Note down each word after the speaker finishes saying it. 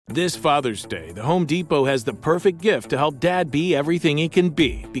This Father's Day, the Home Depot has the perfect gift to help Dad be everything he can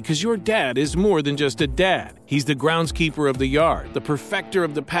be, because your dad is more than just a dad. He's the groundskeeper of the yard, the perfecter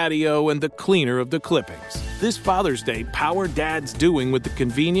of the patio, and the cleaner of the clippings. This Father's Day, power Dad's doing with the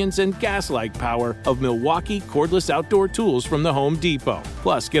convenience and gas-like power of Milwaukee cordless outdoor tools from the Home Depot.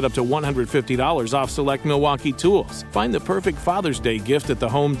 Plus, get up to $150 off select Milwaukee tools. Find the perfect Father's Day gift at the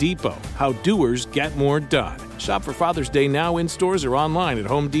Home Depot. How doers get more done. Shop for Father's Day now in stores or online at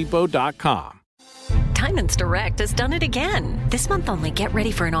homedepot.com. Diamonds Direct has done it again. This month only, get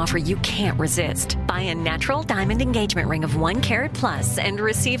ready for an offer you can't resist. Buy a natural diamond engagement ring of 1 carat plus and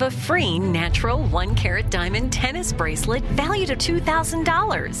receive a free natural 1 carat diamond tennis bracelet valued at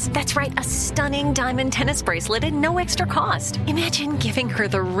 $2,000. That's right, a stunning diamond tennis bracelet at no extra cost. Imagine giving her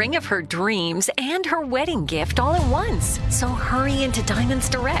the ring of her dreams and her wedding gift all at once. So hurry into Diamonds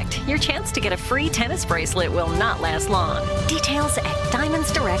Direct. Your chance to get a free tennis bracelet will not last long. Details at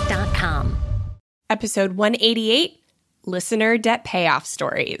diamondsdirect.com. Episode 188, Listener Debt Payoff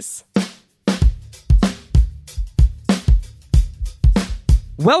Stories.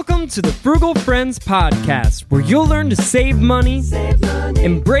 Welcome to the Frugal Friends Podcast, where you'll learn to save money,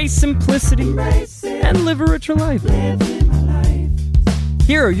 embrace simplicity, and live a richer life.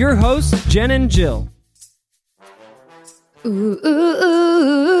 Here are your hosts, Jen and Jill.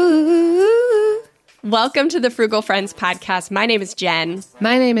 Welcome to the Frugal Friends Podcast. My name is Jen.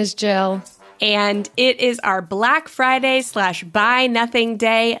 My name is Jill. And it is our Black Friday / Buy Nothing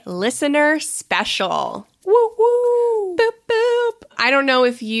Day listener special. Woo woo! Boop boop! I don't know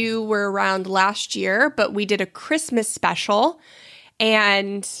if you were around last year, but we did a Christmas special,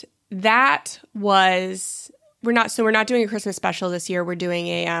 and that was we're not doing a Christmas special this year. We're doing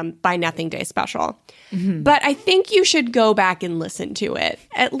a Buy Nothing Day special. Mm-hmm. But I think you should go back and listen to it,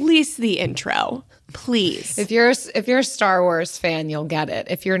 at least the intro. Please. If you're a Star Wars fan, you'll get it.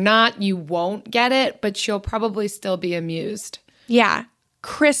 If you're not, you won't get it, but you'll probably still be amused. Yeah.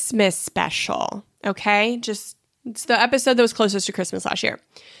 Christmas special. Okay? It's the episode that was closest to Christmas last year.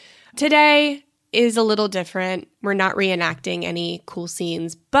 Today is a little different. We're not reenacting any cool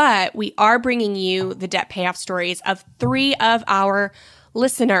scenes, but we are bringing you the debt payoff stories of 3 of our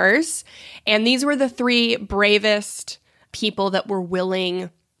listeners. And these were the 3 bravest people that were willing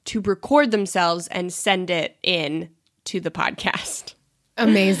to record themselves and send it in to the podcast.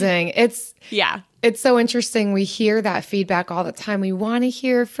 Amazing. It's so interesting. We hear that feedback all the time. We want to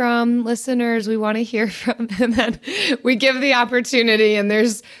hear from listeners. We want to hear from, and then we give the opportunity, and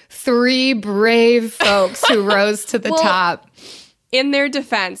there's 3 brave folks who rose to the top. In their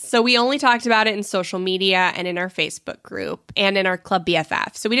defense, so we only talked about it in social media and in our Facebook group and in our Club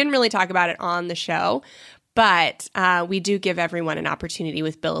BFF. So we didn't really talk about it on the show. But we do give everyone an opportunity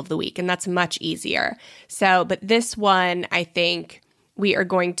with Bill of the Week, and that's much easier. So, but this one, I think we are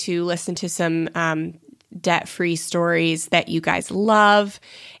going to listen to some debt-free stories that you guys love.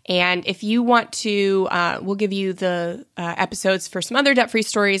 And if you want to, we'll give you the episodes for some other debt-free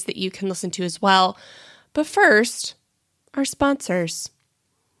stories that you can listen to as well. But first, our sponsors.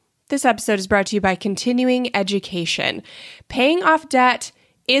 This episode is brought to you by Continuing Education. Paying off debt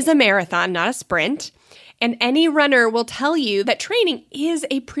is a marathon, not a sprint. And any runner will tell you that training is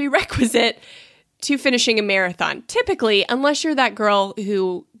a prerequisite to finishing a marathon. Typically, unless you're that girl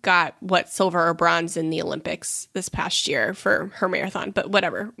who got, silver or bronze in the Olympics this past year for her marathon. But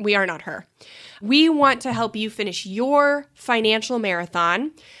whatever, we are not her. We want to help you finish your financial marathon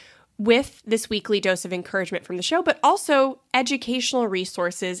with this weekly dose of encouragement from the show, but also educational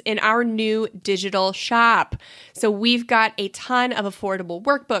resources in our new digital shop. So we've got a ton of affordable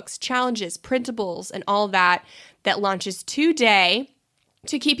workbooks, challenges, printables, and all that launches today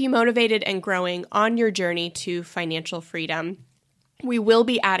to keep you motivated and growing on your journey to financial freedom. We will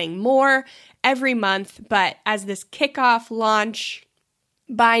be adding more every month, but as this kickoff launch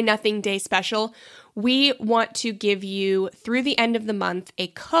Buy Nothing Day special, we want to give you, through the end of the month, a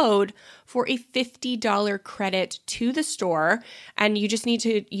code for a $50 credit to the store, and you just need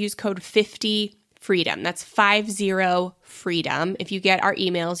to use code 50FREEDOM. That's 50FREEDOM. If you get our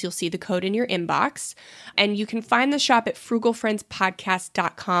emails, you'll see the code in your inbox, and you can find the shop at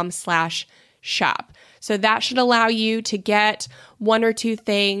frugalfriendspodcast.com/shop. So that should allow you to get 1 or 2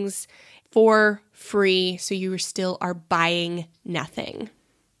 things for free, so you still are buying nothing.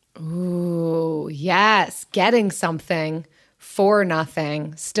 Ooh, yes. Getting something for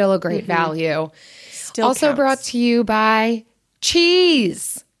nothing. Still a great value. Still also counts. Brought to you by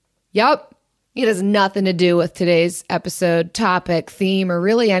cheese. Yup. It has nothing to do with today's episode, topic, theme, or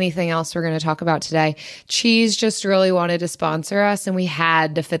really anything else we're going to talk about today. Cheese just really wanted to sponsor us, and we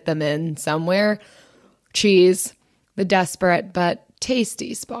had to fit them in somewhere. Cheese, the desperate but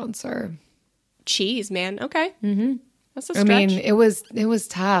tasty sponsor. Cheese, man. Okay. Mm-hmm. That's a stretch. I mean, it was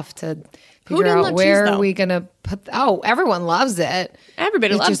tough to figure out where are we going to put. Everyone loves it.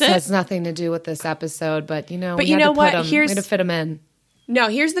 Everybody loves it. It just has nothing to do with this episode, but we had to fit them in. No,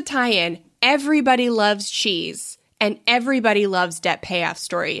 here's the tie-in. Everybody loves cheese. And everybody loves debt payoff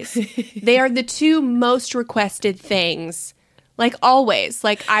stories. They are the two most requested things. Like always.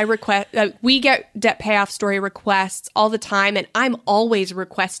 Like we get debt payoff story requests all the time, and I'm always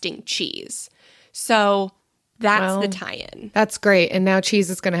requesting cheese. So that's the tie-in. That's great. And now cheese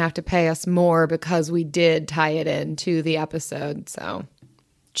is going to have to pay us more because we did tie it into the episode. So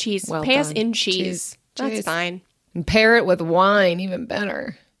cheese. Pay us in cheese. That's fine. And pair it with wine, even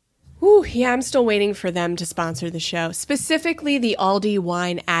better. Ooh, yeah, I'm still waiting for them to sponsor the show. Specifically, the Aldi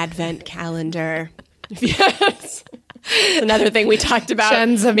Wine Advent Calendar. Yes. Another thing we talked about.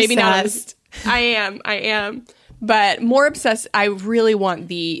 Jen's maybe obsessed. Not. I am. But more obsessed, I really want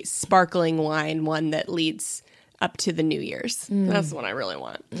the sparkling wine one that leads up to the New Year's. That's the one I really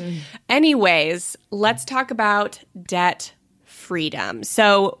want. Anyways, let's talk about debt freedom.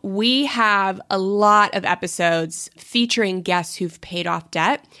 So we have a lot of episodes featuring guests who've paid off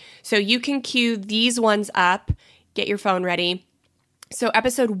debt. So you can cue these ones up. Get your phone ready. So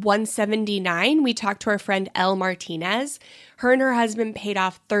episode 179, we talked to our friend Elle Martinez. Her and her husband paid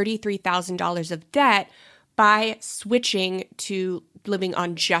off $33,000 of debt by switching to living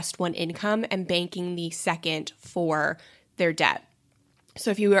on just one income and banking the second for their debt.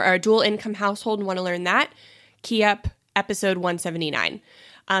 So if you are a dual income household and want to learn that, key up episode 179.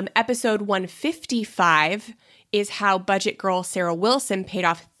 Episode 155 is how budget girl Sarah Wilson paid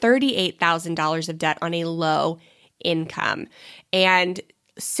off $38,000 of debt on a low income. And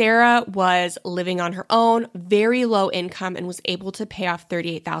Sarah was living on her own, very low income, and was able to pay off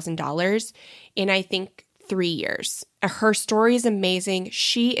 $38,000 in, I think, 3 years. Her story is amazing.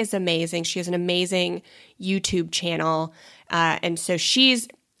 She is amazing. She has an amazing YouTube channel. And so she's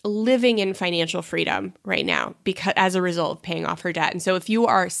living in financial freedom right now because as a result of paying off her debt. And so if you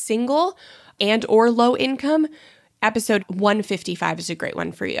are single and or low income, episode 155 is a great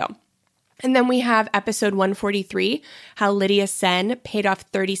one for you. And then we have episode 143, how Lydia Sen paid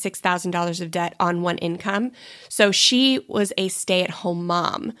off $36,000 of debt on one income. So she was a stay-at-home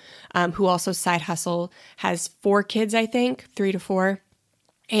mom who also side hustle, has 4 kids, I think, 3 to 4.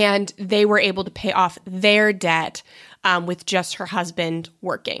 And they were able to pay off their debt with just her husband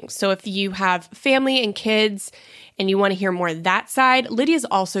working. So if you have family and kids and you want to hear more of that side, Lydia's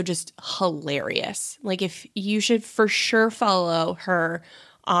also just hilarious. Like, if you should for sure follow her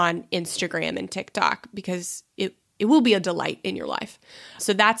on Instagram and TikTok because it will be a delight in your life.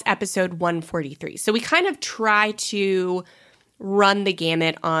 So that's episode 143. So we kind of try to run the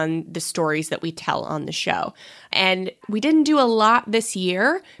gamut on the stories that we tell on the show. And we didn't do a lot this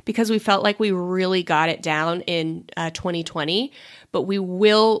year because we felt like we really got it down in 2020, but we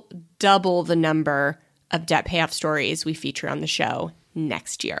will double the number of debt payoff stories we feature on the show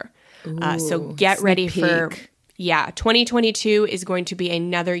next year. So get ready for... Yeah, 2022 is going to be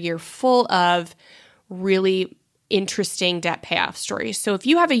another year full of really interesting debt payoff stories. So if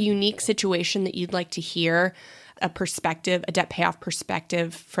you have a unique situation that you'd like to hear, a debt payoff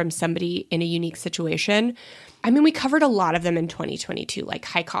perspective from somebody in a unique situation, I mean, we covered a lot of them in 2022, like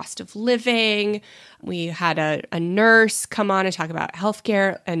high cost of living. We had a nurse come on and talk about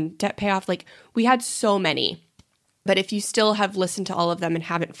healthcare and debt payoff. Like, we had so many. But if you still have listened to all of them and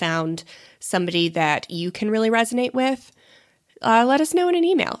haven't found somebody that you can really resonate with, let us know in an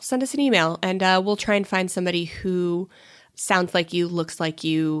email. Send us an email, and we'll try and find somebody who sounds like you, looks like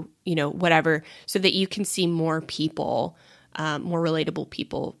you, whatever, so that you can see more people, more relatable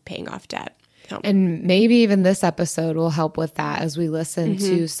people paying off debt. And maybe even this episode will help with that as we listen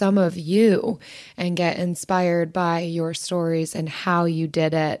to some of you and get inspired by your stories and how you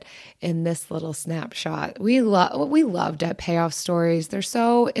did it in this little snapshot. We love debt payoff stories. They're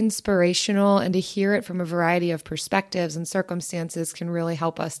so inspirational, and to hear it from a variety of perspectives and circumstances can really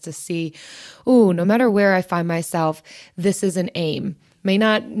help us to see, no matter where I find myself, this is an aim. May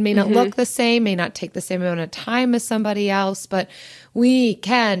not look the same, may not take the same amount of time as somebody else, but we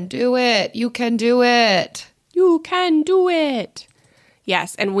can do it. You can do it. You can do it.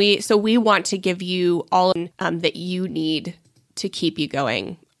 Yes, and we want to give you all that you need to keep you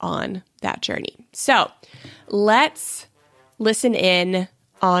going on that journey. So let's listen in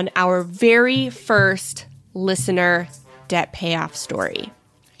on our very first listener debt payoff story.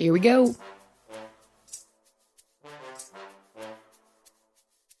 Here we go.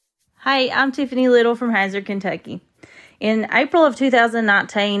 Hi, I'm Tiffany Little from Hazard, Kentucky. In April of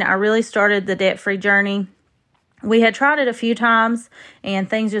 2019, I really started the debt-free journey. we had tried it a few times, and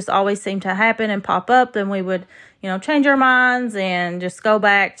things just always seemed to happen and pop up, and we would, change our minds and just go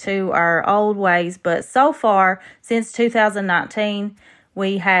back to our old ways. But so far, since 2019,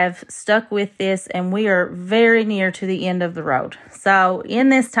 we have stuck with this, and we are very near to the end of the road. So in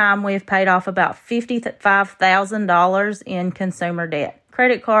this time, we've paid off about $55,000 in consumer debt.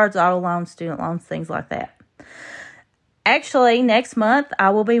 Credit cards, auto loans, student loans, things like that. Actually, next month, I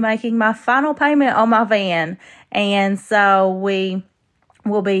will be making my final payment on my van. And so we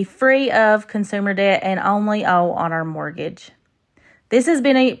will be free of consumer debt and only owe on our mortgage. This has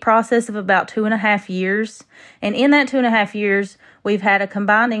been a process of about 2.5 years. And in that 2.5 years, we've had a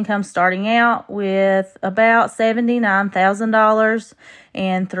combined income starting out with about $79,000.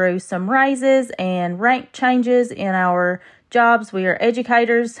 And through some raises and rank changes in our jobs, we are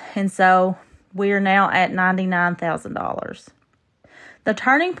educators. And so we are now at $99,000. The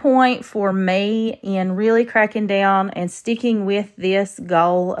turning point for me in really cracking down and sticking with this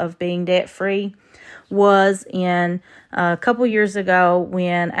goal of being debt-free was in a couple years ago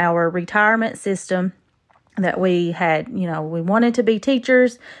when our retirement system that we had, we wanted to be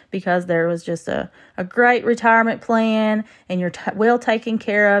teachers because there was just a great retirement plan, and you're well taken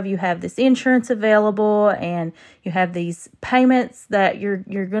care of. You have this insurance available, and you have these payments that you're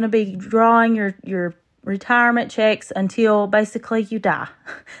going to be drawing your retirement checks until basically you die.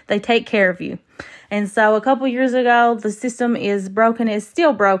 They take care of you. And so a couple years ago, the system is broken. It's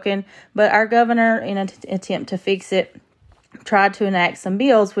still broken, but our governor, in an attempt to fix it, tried to enact some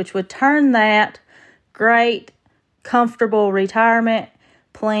bills which would turn that great, comfortable retirement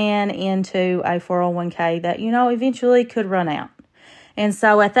plan into a 401k that, eventually could run out. And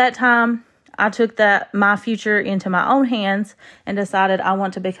so at that time, I took my future into my own hands and decided I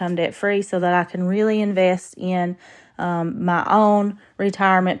want to become debt-free so that I can really invest in my own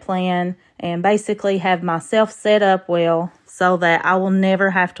retirement plan and basically have myself set up well so that I will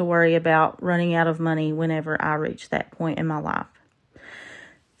never have to worry about running out of money whenever I reach that point in my life.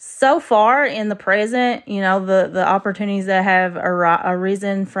 So far in the present, the opportunities that have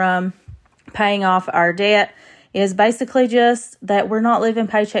arisen from paying off our debt is basically just that we're not living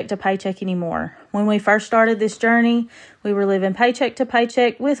paycheck to paycheck anymore. When we first started this journey, we were living paycheck to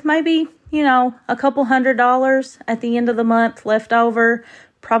paycheck with maybe, a couple $100 at the end of the month left over.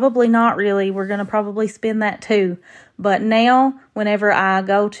 Probably not really. We're going to probably spend that too. But now, whenever I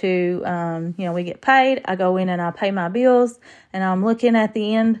go to, we get paid, I go in and I pay my bills, and I'm looking at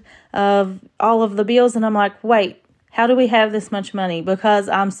the end of all of the bills, and I'm like, wait, how do we have this much money? Because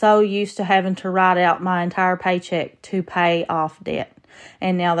I'm so used to having to write out my entire paycheck to pay off debt.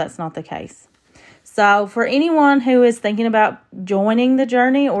 And now that's not the case. So for anyone who is thinking about joining the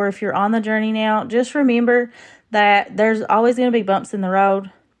journey, or if you're on the journey now, just remember that there's always going to be bumps in the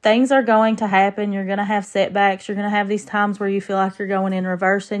road. Things are going to happen. You're going to have setbacks. You're going to have these times where you feel like you're going in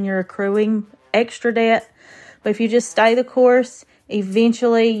reverse and you're accruing extra debt. But if you just stay the course,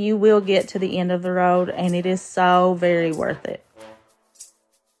 eventually you will get to the end of the road, and it is so very worth it.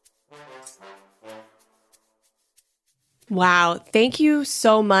 Wow. Thank you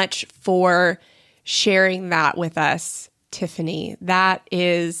so much for sharing that with us, Tiffany. That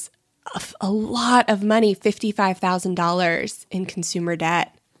is a lot of money, $55,000 in consumer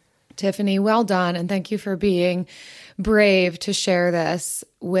debt. Tiffany, well done. And thank you for being brave to share this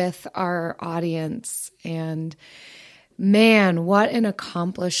with our audience. And man, what an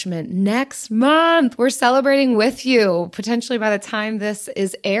accomplishment. Next month, we're celebrating with you. Potentially by the time this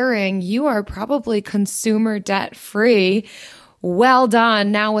is airing, you are probably consumer debt free. Well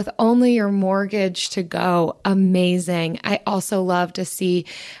done. Now with only your mortgage to go. Amazing. I also love to see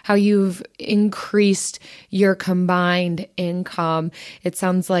how you've increased your combined income. It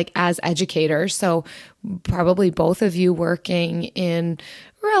sounds like as educators, so probably both of you working in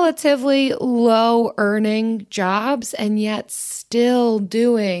relatively low earning jobs and yet still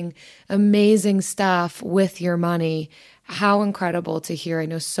doing amazing stuff with your money. How incredible to hear. I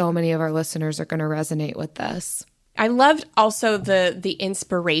know so many of our listeners are going to resonate with this. I loved also the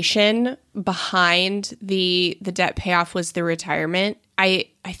inspiration behind the debt payoff was the retirement. I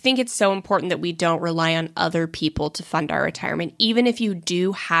think it's so important that we don't rely on other people to fund our retirement. Even if you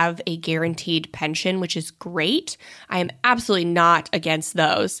do have a guaranteed pension, which is great, I am absolutely not against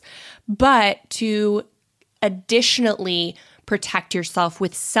those. But to additionally protect yourself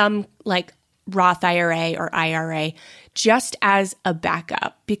with some like Roth IRA or IRA just as a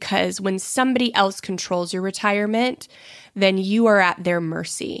backup, because when somebody else controls your retirement, then you are at their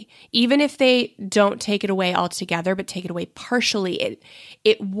mercy. Even if they don't take it away altogether, but take it away partially,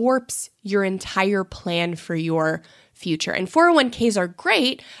 it warps your entire plan for your future. And 401ks are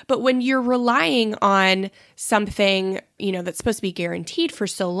great, but when you're relying on something, that's supposed to be guaranteed for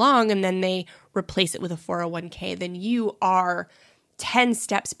so long, and then they replace it with a 401k, then you are 10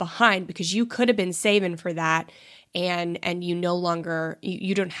 steps behind because you could have been saving for that, and you no longer,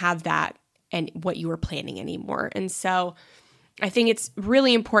 you don't have that and what you were planning anymore. And so I think it's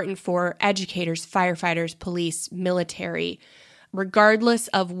really important for educators, firefighters, police, military, regardless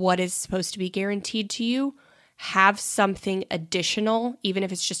of what is supposed to be guaranteed to you, have something additional, even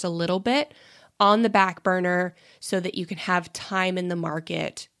if it's just a little bit, on the back burner so that you can have time in the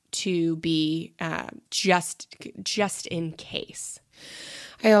market to be just in case.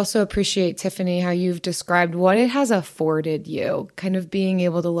 I also appreciate, Tiffany, how you've described what it has afforded you, kind of being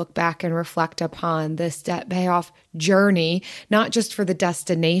able to look back and reflect upon this debt payoff journey, not just for the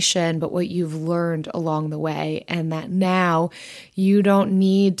destination, but what you've learned along the way. And that now you don't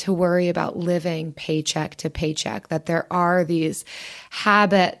need to worry about living paycheck to paycheck, that there are these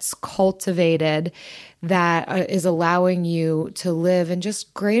habits cultivated that is allowing you to live in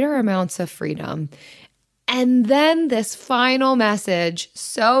just greater amounts of freedom. And then this final message,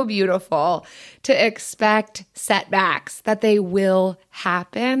 so beautiful, to expect setbacks, that they will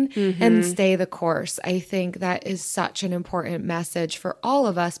happen and stay the course. I think that is such an important message for all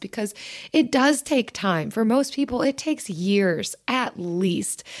of us because it does take time. For most people, it takes years at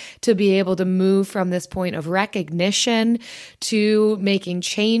least to be able to move from this point of recognition to making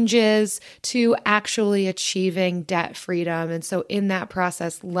changes to actually achieving debt freedom. And so in that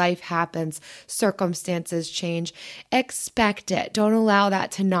process, life happens, circumstances change. Expect it. Don't allow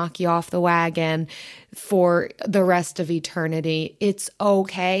that to knock you off the wagon for the rest of eternity. It's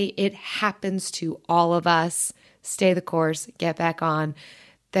okay. It happens to all of us. Stay the course. Get back on.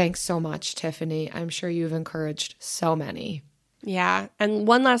 Thanks so much, Tiffany. I'm sure you've encouraged so many. Yeah. And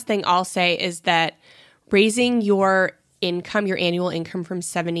one last thing I'll say is that raising your income, your annual income from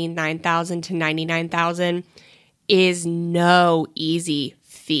 $79,000 to $99,000 is no easy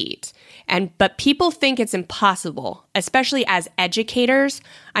feat. But people think it's impossible, especially as educators.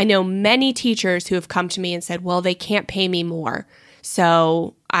 I know many teachers who have come to me and said, well, they can't pay me more.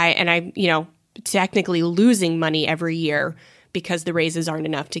 So I'm technically losing money every year because the raises aren't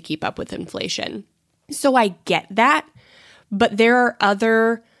enough to keep up with inflation. So I get that, but there are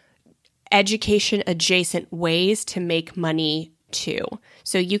other education adjacent ways to make money too.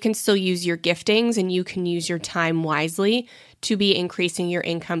 So you can still use your giftings and you can use your time wisely to be increasing your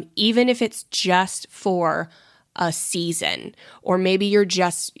income, even if it's just for a season, or maybe you're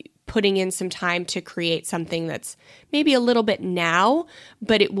just putting in some time to create something that's maybe a little bit now,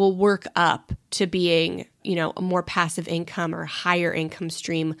 but it will work up to being, a more passive income or higher income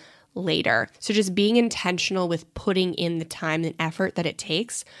stream later. So just being intentional with putting in the time and effort that it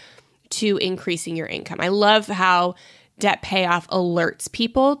takes to increasing your income. I love how debt payoff alerts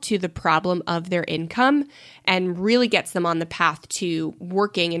people to the problem of their income and really gets them on the path to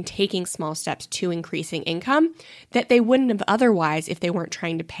working and taking small steps to increasing income that they wouldn't have otherwise if they weren't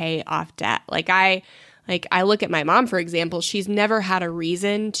trying to pay off debt. I look at my mom, for example. She's never had a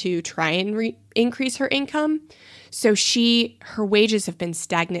reason to try and increase her income. So her wages have been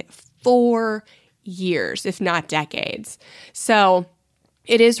stagnant for years, if not decades. So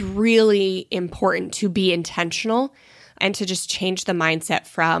it is really important to be intentional and to just change the mindset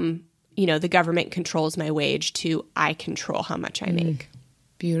from, the government controls my wage to I control how much I make.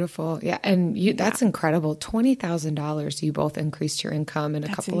 Beautiful. Yeah. And that's incredible. $20,000, you both increased your income in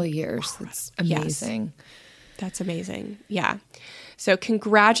a couple of years. That's amazing. Yes. That's amazing. Yeah. So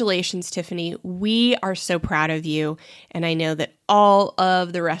congratulations, Tiffany. We are so proud of you. And I know that all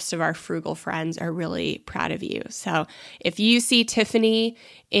of the rest of our frugal friends are really proud of you. So if you see Tiffany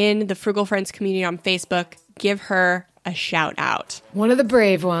in the Frugal Friends community on Facebook, give her a shout out. One of the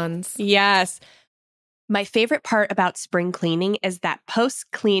brave ones. Yes. My favorite part about spring cleaning is that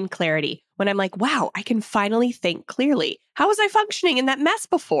post-clean clarity, when I'm like, wow, I can finally think clearly. How was I functioning in that mess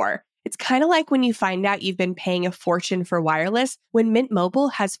before? It's kind of like when you find out you've been paying a fortune for wireless when Mint Mobile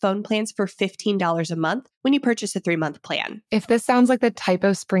has phone plans for $15 a month when you purchase a 3-month plan. If this sounds like the type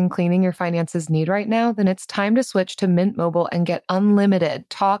of spring cleaning your finances need right now, then it's time to switch to Mint Mobile and get unlimited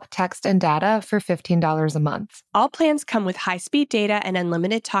talk, text, and data for $15 a month. All plans come with high-speed data and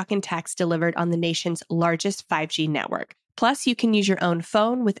unlimited talk and text delivered on the nation's largest 5G network. Plus, you can use your own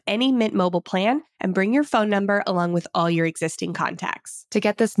phone with any Mint Mobile plan and bring your phone number along with all your existing contacts. To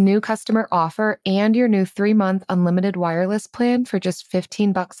get this new customer offer and your new 3-month unlimited wireless plan for just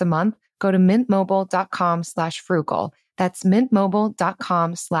 $15 a month, go to mintmobile.com/frugal. That's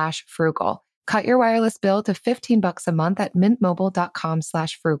mintmobile.com/frugal. Cut your wireless bill to $15 a month at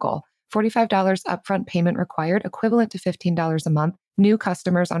mintmobile.com/frugal. $45 upfront payment required, equivalent to $15 a month. New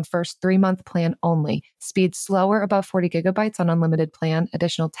customers on first 3-month plan only. Speed slower above 40 gigabytes on unlimited plan.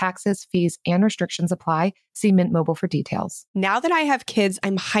 Additional taxes, fees, and restrictions apply. See Mint Mobile for details. Now that I have kids,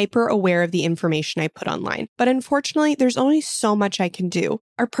 I'm hyper aware of the information I put online. But unfortunately, there's only so much I can do.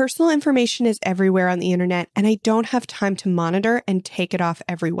 Our personal information is everywhere on the internet, and I don't have time to monitor and take it off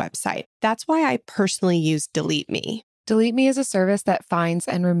every website. That's why I personally use Delete Me. Delete Me is a service that finds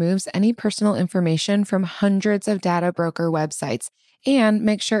and removes any personal information from hundreds of data broker websites and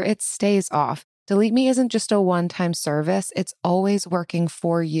makes sure it stays off. Delete Me isn't just a one-time service, it's always working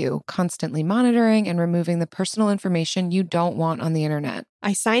for you, constantly monitoring and removing the personal information you don't want on the internet.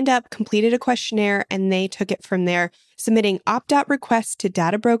 I signed up, completed a questionnaire, and they took it from there, submitting opt-out requests to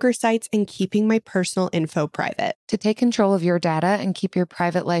data broker sites and keeping my personal info private. To take control of your data and keep your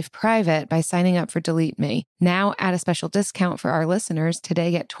private life private by signing up for Delete Me. Now, at a special discount for our listeners,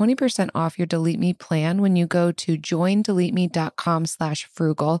 today get 20% off your Delete Me plan when you go to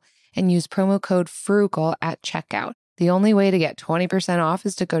joindeleteme.com/frugal and use promo code FRUGAL at checkout. The only way to get 20% off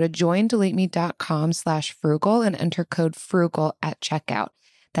is to go to joindeleteme.com/frugal and enter code FRUGAL at checkout.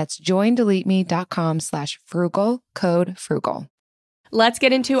 That's joindeleteme.com/frugal, code FRUGAL. Let's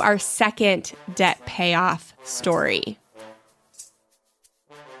get into our second debt payoff story.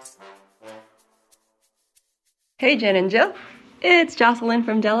 Hey, Jen and Jill. It's Jocelyn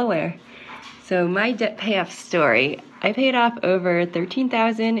from Delaware. So my debt payoff story, I paid off over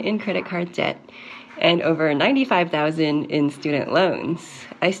 $13,000 in credit card debt and over $95,000 in student loans.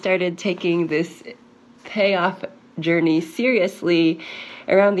 I started taking this payoff journey seriously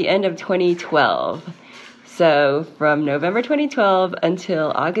around the end of 2012. So from November 2012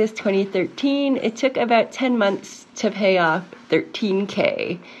 until August 2013, it took about 10 months to pay off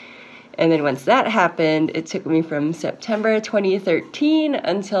 $13K. And then once that happened, it took me from September 2013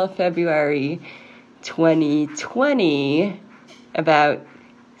 until February 2020, about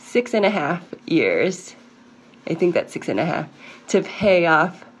 6.5 years. I think that's 6.5, to pay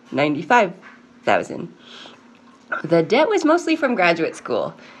off $95,000. The debt was mostly from graduate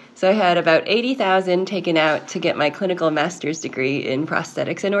school. So I had about $80,000 taken out to get my clinical master's degree in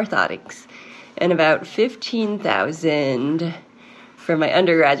prosthetics and orthotics, and about $15,000 for my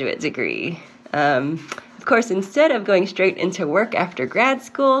undergraduate degree. Of course, instead of going straight into work after grad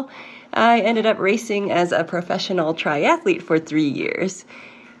school, I ended up racing as a professional triathlete for 3 years,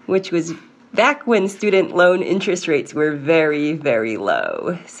 which was back when student loan interest rates were very, very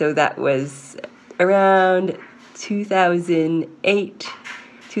low. So that was around 2008,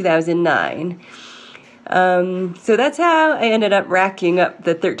 2009. So that's how I ended up racking up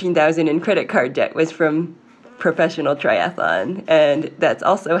the $13,000 in credit card debt, was from professional triathlon. And that's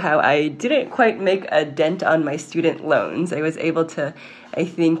also how I didn't quite make a dent on my student loans. I was able to, I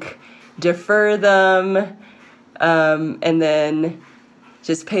think, defer them and then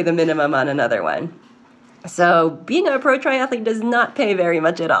just pay the minimum on another one. So being a pro triathlete does not pay very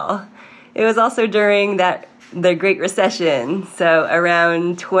much at all. It was also during the Great Recession. So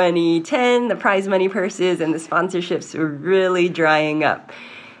around 2010, the prize money purses and the sponsorships were really drying up.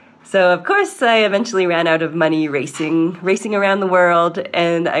 So of course, I eventually ran out of money racing around the world,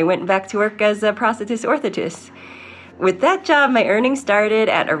 and I went back to work as a prosthetist orthotist. With that job, my earnings started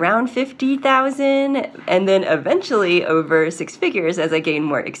at around $50,000, and then eventually over 6 figures as I gained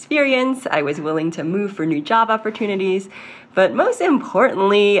more experience. I was willing to move for new job opportunities, but most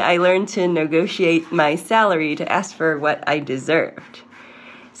importantly, I learned to negotiate my salary to ask for what I deserved.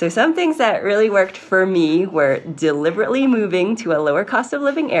 So some things that really worked for me were deliberately moving to a lower cost of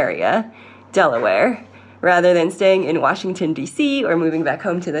living area, Delaware, rather than staying in Washington, D.C. or moving back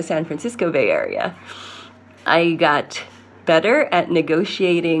home to the San Francisco Bay Area. I got better at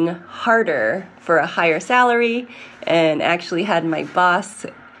negotiating harder for a higher salary, and actually had my boss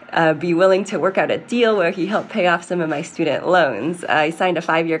be willing to work out a deal where he helped pay off some of my student loans. I signed a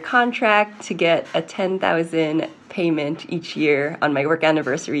 5-year contract to get a $10,000 payment each year on my work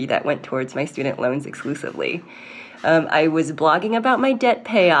anniversary that went towards my student loans exclusively. I was blogging about my debt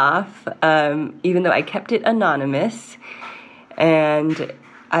payoff, even though I kept it anonymous. And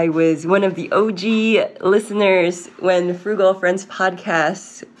I was one of the OG listeners when Frugal Friends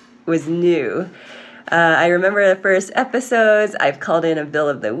podcast was new. I remember the first episodes. I've called in a bill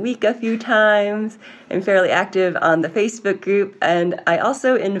of the week a few times. I'm fairly active on the Facebook group. And I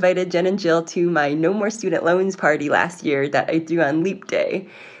also invited Jen and Jill to my No More Student Loans party last year that I threw on Leap Day.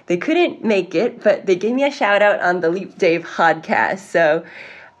 They couldn't make it, but they gave me a shout out on the Leap Day podcast. So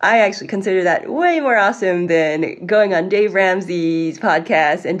I actually consider that way more awesome than going on Dave Ramsey's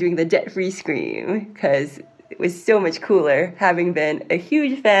podcast and doing the debt-free scream, because was so much cooler having been a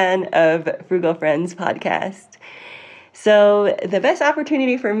huge fan of Frugal Friends podcast. So the best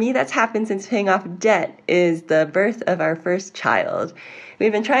opportunity for me that's happened since paying off debt is the birth of our first child.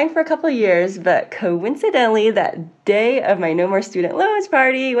 We've been trying for a couple of years, but coincidentally, that day of my No More Student Loans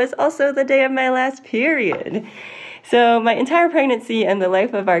party was also the day of my last period. So my entire pregnancy and the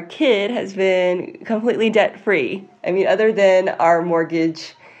life of our kid has been completely debt-free. I mean, other than our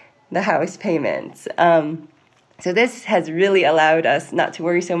mortgage, the house payments. So this has really allowed us not to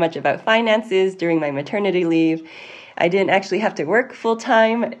worry so much about finances during my maternity leave. I didn't actually have to work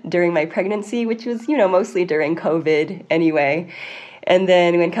full-time during my pregnancy, which was, mostly during COVID anyway. And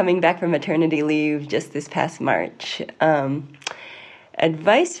then when coming back from maternity leave just this past March.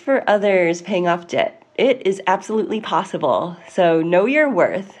 Advice for others paying off debt. It is absolutely possible. So know your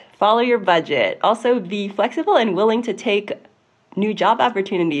worth, follow your budget. Also be flexible and willing to take new job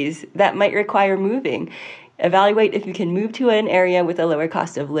opportunities that might require moving. Evaluate if you can move to an area with a lower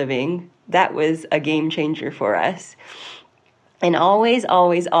cost of living. That was a game changer for us. And always,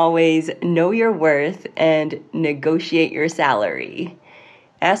 always, always know your worth and negotiate your salary.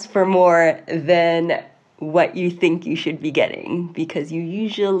 Ask for more than what you think you should be getting, because you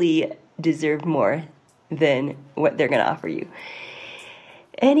usually deserve more than what they're going to offer you.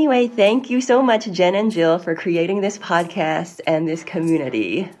 Anyway, thank you so much, Jen and Jill, for creating this podcast and this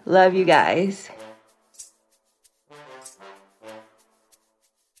community. Love you guys.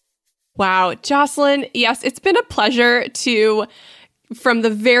 Wow, Jocelyn, yes, it's been a pleasure from the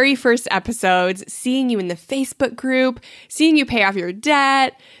very first episodes, seeing you in the Facebook group, seeing you pay off your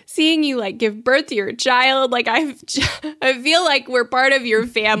debt, seeing you give birth to your child. I feel like we're part of your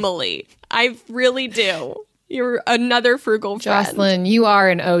family. I really do. You're another frugal friend. Jocelyn, you are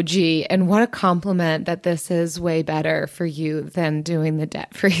an OG, and what a compliment that this is way better for you than doing the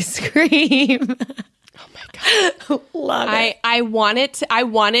debt-free scream. Oh my God. Love it. I want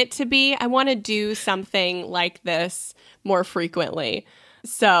to do something like this more frequently.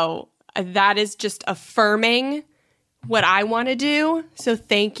 So that is just affirming what I want to do. So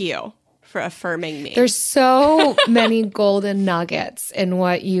thank you for affirming me. There's so many golden nuggets in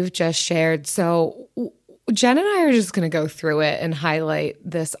what you've just shared. So Jen and I are just going to go through it and highlight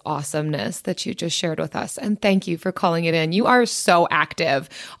this awesomeness that you just shared with us. And thank you for calling it in. You are so active.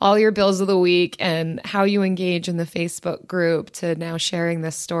 All your bills of the week and how you engage in the Facebook group to now sharing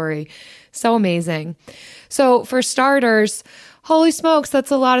this story. So amazing. So for starters, holy smokes,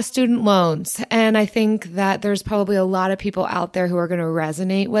 that's a lot of student loans. And I think that there's probably a lot of people out there who are going to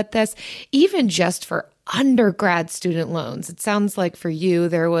resonate with this, even just for undergrad student loans. It sounds like for you,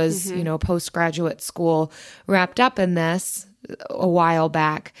 there was, postgraduate school wrapped up in this a while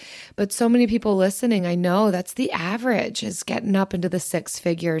back. But so many people listening, I know that's the average, is getting up into the six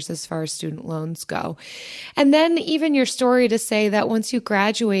figures as far as student loans go. And then even your story to say that once you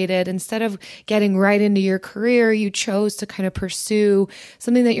graduated, instead of getting right into your career, you chose to kind of pursue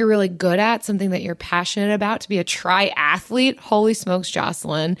something that you're really good at, something that you're passionate about, to be a triathlete. Holy smokes,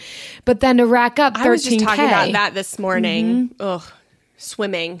 Jocelyn. But then to rack up 13K. I was just talking about that this morning. Ugh.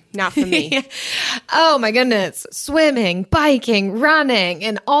 Swimming, not for me. Oh my goodness. Swimming, biking, running,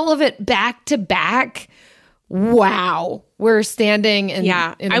 and all of it back to back. Wow. We're standing in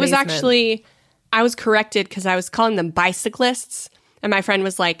in amazement. I was corrected because I was calling them bicyclists. And my friend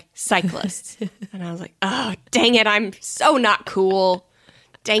was like, cyclists. And I was like, oh, dang it. I'm so not cool.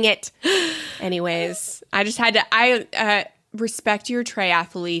 Dang it. Anyways, I just had to, I respect your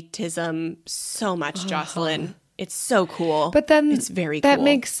triathletism so much, Jocelyn. It's so cool. But then it's very cool. That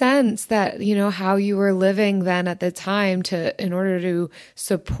makes sense that, how you were living then at the time in order to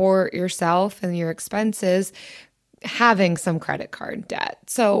support yourself and your expenses, having some credit card debt.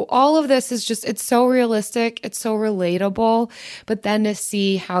 So all of this is just, it's so realistic. It's so relatable. But then to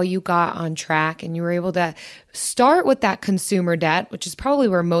see how you got on track and you were able to start with that consumer debt, which is probably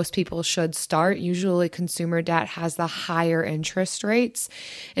where most people should start. Usually consumer debt has the higher interest rates,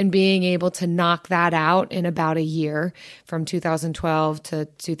 and being able to knock that out in about a year from 2012 to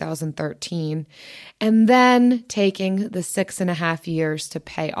 2013, and then taking the 6.5 years to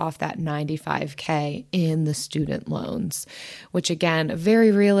pay off that $95K in the student loans, which again, a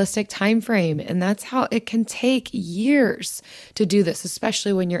very realistic time frame. And that's how it can take years to do this,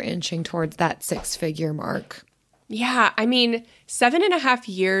 especially when you're inching towards that six-figure mark. Yeah, I mean, 7.5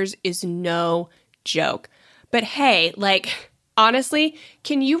 years is no joke. But hey, honestly,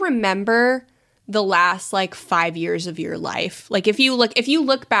 can you remember the last 5 years of your life? If you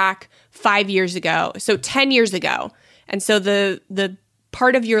look back 5 years ago, so 10 years ago, and so the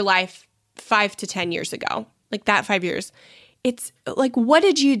part of your life 5 to 10 years ago, that 5 years, it's what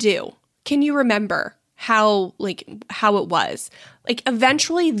did you do? Can you remember? how it was. Like,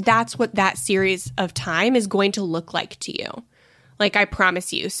 eventually that's what that series of time is going to look like to you. Like, I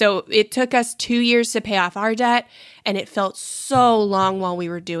promise you. So it took us 2 years to pay off our debt, and it felt so long while we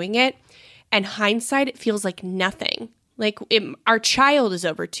were doing it. And hindsight, it feels like nothing. Like, our child is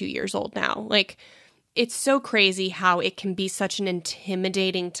over 2 years old now. Like, it's so crazy how it can be such an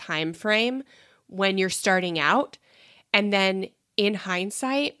intimidating time frame when you're starting out. And then in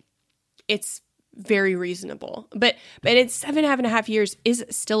hindsight, it's very reasonable. But it's 7.5 years is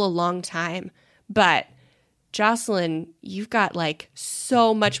still a long time. But Jocelyn, you've got like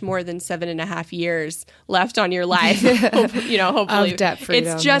so much more than 7.5 years left on your life. Hopefully of debt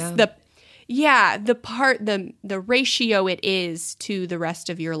freedom. It's just the ratio it is to the rest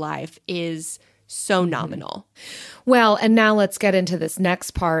of your life is so nominal. Well, and now let's get into this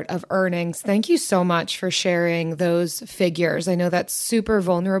next part of earnings. Thank you so much for sharing those figures. I know that's super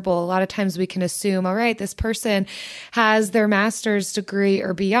vulnerable. A lot of times we can assume, all right, this person has their master's degree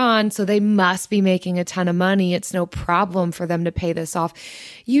or beyond, so they must be making a ton of money. It's no problem for them to pay this off.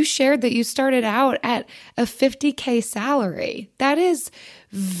 You shared that you started out at a $50K salary. That is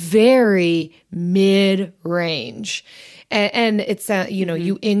very mid-range. And it's,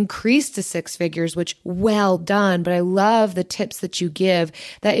 you increased to six figures, which well done. But I love the tips that you give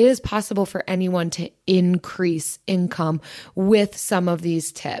that it is possible for anyone to increase income with some of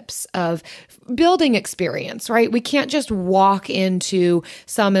these tips of building experience, right? We can't just walk into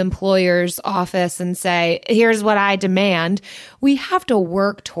some employer's office and say, here's what I demand. We have to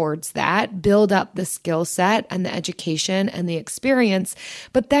work towards that, build up the skill set and the education and the experience,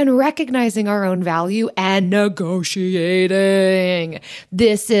 but then recognizing our own value and negotiating.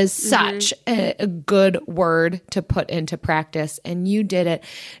 This is such a good word to put into practice. And you did it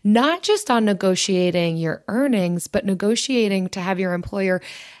not just on negotiating your earnings, but negotiating to have your employer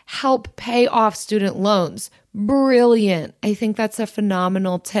help pay off student loans. Brilliant. I think that's a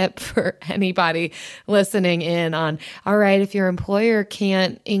phenomenal tip for anybody listening in on, all right, if your employer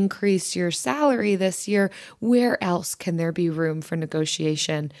can't increase your salary this year, where else can there be room for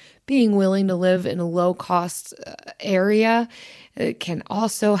negotiation? Being willing to live in a low-cost area can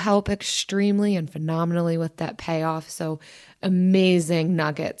also help extremely and phenomenally with that payoff. So amazing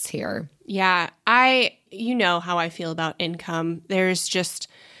nuggets here. Yeah, you know how I feel about income.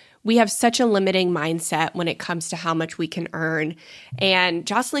 We have such a limiting mindset when it comes to how much we can earn. And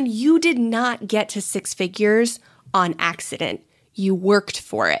Jocelyn, you did not get to six figures on accident. You worked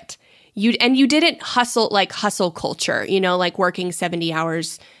for it. You didn't hustle culture, like working 70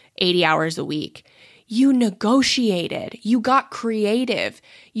 hours, 80 hours a week. You negotiated. You got creative.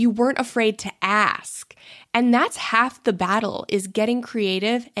 You weren't afraid to ask. And that's half the battle, is getting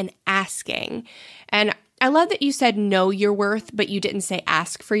creative and asking. And I love that you said know your worth, but you didn't say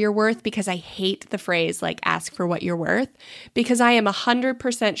ask for your worth, because I hate the phrase like ask for what you're worth, because I am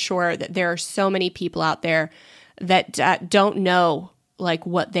 100% sure that there are so many people out there that don't know like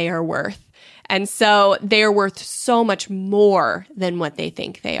what they are worth. And so they are worth so much more than what they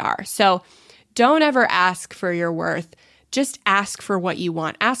think they are. So don't ever ask for your worth. Just ask for what you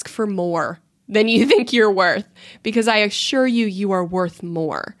want. Ask for more than you think you're worth, because I assure you, you are worth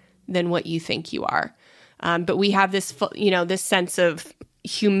more than what you think you are. But we have this, this sense of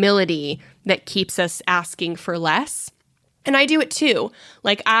humility that keeps us asking for less. And I do it too.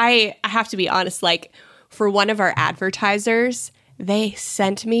 Like, I have to be honest, like for one of our advertisers, they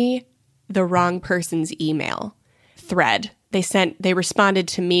sent me the wrong person's email thread. They responded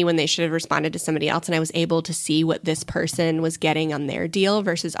to me when they should have responded to somebody else. And I was able to see what this person was getting on their deal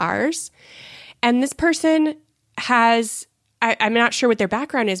versus ours. And this person I'm not sure what their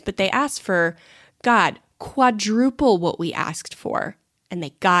background is, but they asked for, quadruple what we asked for. And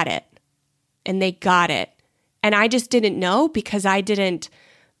they got it. And I just didn't know, because I didn't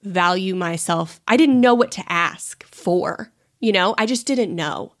value myself. I didn't know what to ask for. I just didn't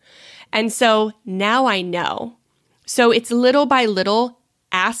know. And so now I know. So it's little by little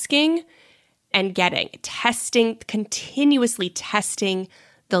asking and getting, continuously testing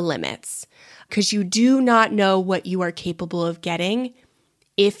the limits, because you do not know what you are capable of getting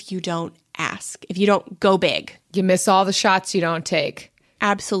if you don't ask, if you don't go big. You miss all the shots you don't take.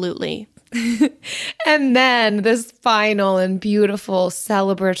 Absolutely. And then this final and beautiful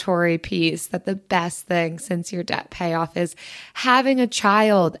celebratory piece, that the best thing since your debt payoff is having a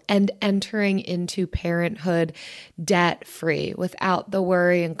child and entering into parenthood debt-free without the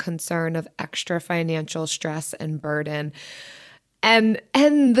worry and concern of extra financial stress and burden. And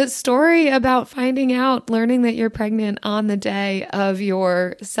the story about learning that you're pregnant on the day of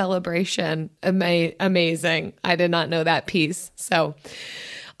your celebration, amazing. I did not know that piece. So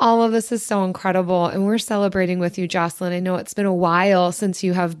All of this is so incredible, and we're celebrating with you, Jocelyn. I know it's been a while since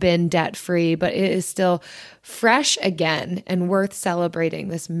you have been debt-free, but it is still fresh again and worth celebrating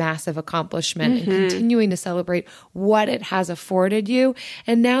this massive accomplishment and continuing to celebrate what it has afforded you,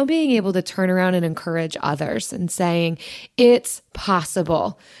 and now being able to turn around and encourage others and saying, it's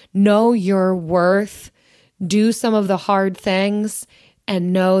possible. Know your worth, do some of the hard things,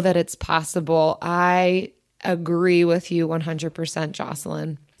 and know that it's possible. I agree with you 100%,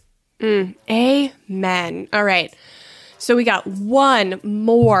 Jocelyn. Amen. All right. So we got one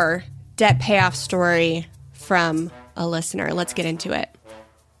more debt payoff story from a listener. Let's get into it.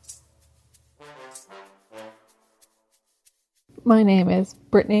 My name is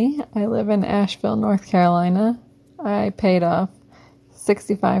Brittany. I live in Asheville, North Carolina. I paid off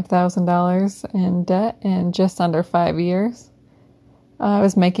 $65,000 in debt in just under 5 years. I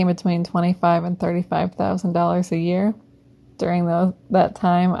was making between $25,000 and $35,000 a year. During that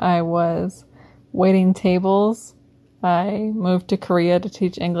time, I was waiting tables. I moved to Korea to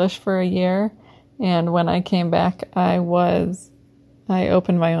teach English for a year. And when I came back, I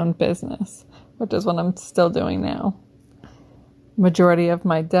opened my own business, which is what I'm still doing now. Majority of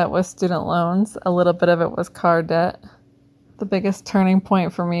my debt was student loans. A little bit of it was car debt. The biggest turning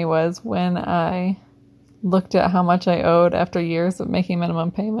point for me was when I looked at how much I owed after years of making minimum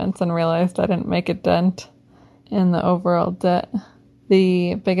payments and realized I didn't make a dent in the overall debt.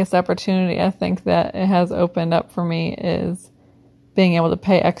 The biggest opportunity I think that it has opened up for me is being able to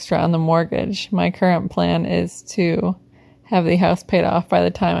pay extra on the mortgage. My current plan is to have the house paid off by the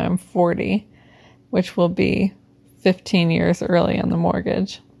time I'm 40, which will be 15 years early on the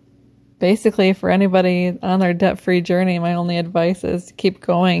mortgage. Basically, for anybody on their debt-free journey, my only advice is to keep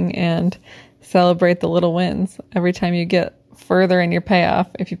going and celebrate the little wins. Every time you get further in your payoff,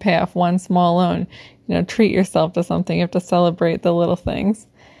 if you pay off one small loan, treat yourself to something. You have to celebrate the little things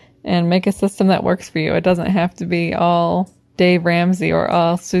and make a system that works for you. It doesn't have to be all Dave Ramsey or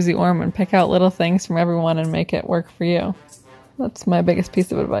all Susie Orman. Pick out little things from everyone and make it work for you. That's my biggest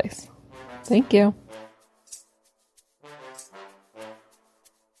piece of advice. Thank you.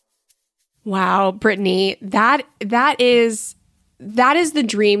 Wow, Brittany, that is the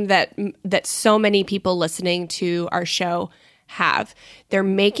dream that so many people listening to our show have. They're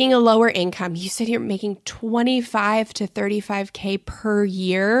making a lower income. You said you're making $25,000 to $35,000 per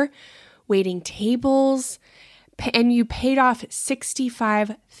year, waiting tables, and you paid off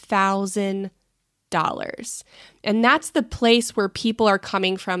 $65,000. And that's the place where people are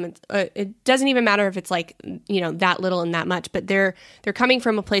coming from. It doesn't even matter if it's like, that little and that much, but they're coming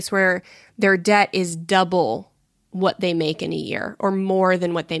from a place where their debt is double what they make in a year or more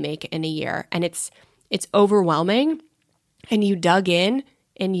than what they make in a year. And it's overwhelming. And you dug in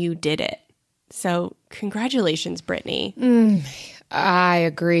and you did it. So congratulations, Brittany. I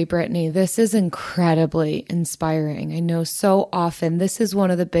agree, Brittany. This is incredibly inspiring. I know so often this is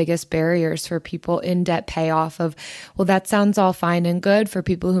one of the biggest barriers for people in debt payoff of, well, that sounds all fine and good for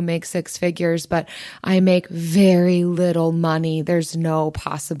people who make six figures, but I make very little money. There's no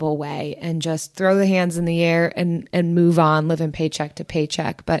possible way. And just throw the hands in the air and move on, living paycheck to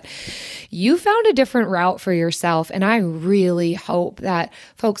paycheck. But you found a different route for yourself. And I really hope that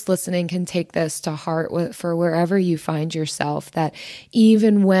folks listening can take this to heart for wherever you find yourself, that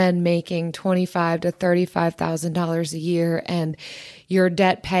even when making $25,000 to $35,000 a year and your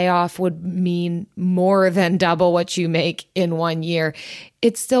debt payoff would mean more than double what you make in 1 year,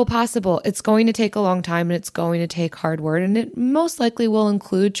 it's still possible. It's going to take a long time and it's going to take hard work, and it most likely will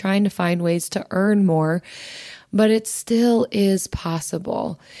include trying to find ways to earn more. But it still is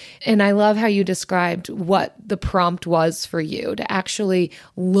possible. And I love how you described what the prompt was for you to actually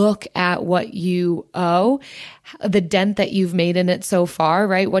look at what you owe, the dent that you've made in it so far,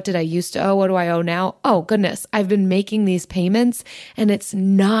 right? What did I used to owe? What do I owe now? Oh, goodness, I've been making these payments and it's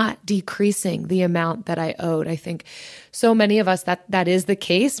not decreasing the amount that I owed. I think so many of us that is the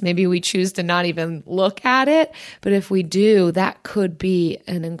case. Maybe we choose to not even look at it. But if we do, that could be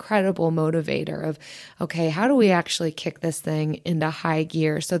an incredible motivator of, okay, how do we actually kick this thing into high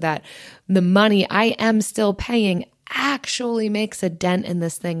gear so that the money I am still paying actually makes a dent in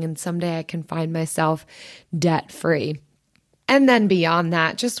this thing and someday I can find myself debt-free. And then beyond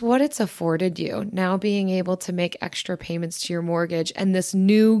that, just what it's afforded you, now being able to make extra payments to your mortgage and this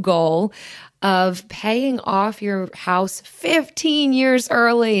new goal of paying off your house 15 years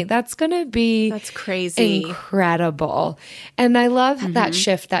early. That's crazy. Incredible. And I love that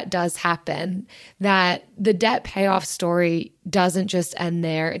shift that does happen, that the debt payoff story doesn't just end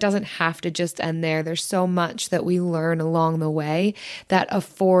there. It doesn't have to just end there. There's so much that we learn along the way that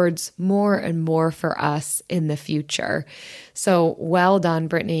affords more and more for us in the future. So well done,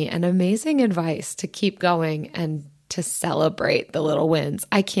 Brittany, and amazing advice to keep going and to celebrate the little wins.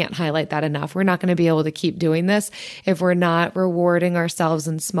 I can't highlight that enough. We're not going to be able to keep doing this if we're not rewarding ourselves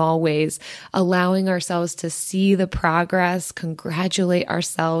in small ways, allowing ourselves to see the progress, congratulate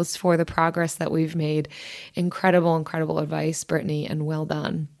ourselves for the progress that we've made. Incredible, incredible advice, Brittany, and well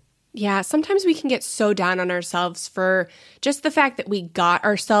done. Yeah, sometimes we can get so down on ourselves for just the fact that we got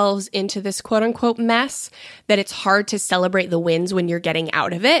ourselves into this quote unquote mess that it's hard to celebrate the wins when you're getting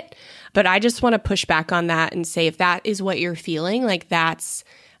out of it. But I just want to push back on that and say if that is what you're feeling, like that's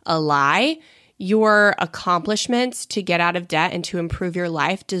a lie. Your accomplishments to get out of debt and to improve your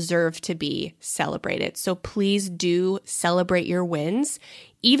life deserve to be celebrated. So please do celebrate your wins,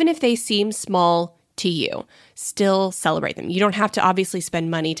 even if they seem small to you. Still celebrate them. You don't have to obviously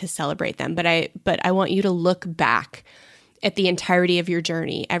spend money to celebrate them, but I want you to look back at the entirety of your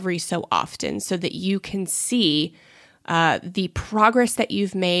journey every so often so that you can see the progress that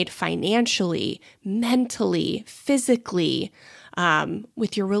you've made financially, mentally, physically,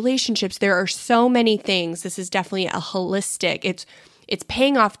 with your relationships. There are so many things. This is definitely a holistic. It's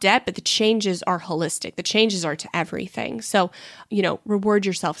paying off debt, but the changes are holistic. The changes are to everything. So, reward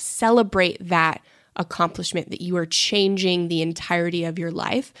yourself. Celebrate that accomplishment that you are changing the entirety of your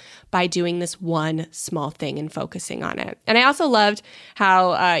life by doing this one small thing and focusing on it. And I also loved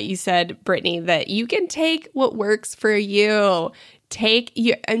how you said, Brittany, that you can take what works for you.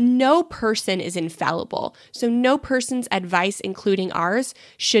 No person is infallible. So no person's advice, including ours,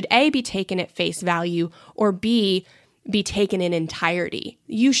 should A, be taken at face value, or B, be taken in entirety.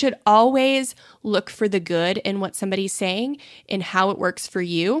 You should always look for the good in what somebody's saying and how it works for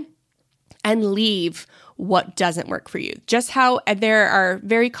you, and leave what doesn't work for you. Just how there are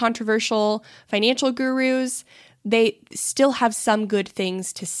very controversial financial gurus, they still have some good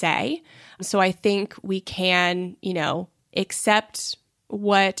things to say. So I think we can, accept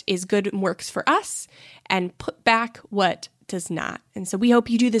what is good and works for us and put back what does not. And so we hope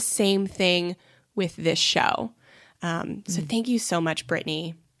you do the same thing with this show. So thank you so much,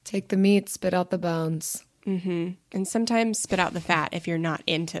 Brittany. Take the meat, spit out the bones. And sometimes spit out the fat if you're not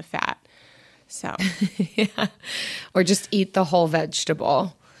into fat. So, yeah. Or just eat the whole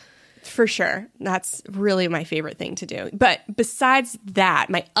vegetable. For sure. That's really my favorite thing to do. But besides that,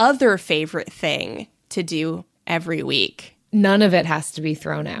 my other favorite thing to do every week. None of it has to be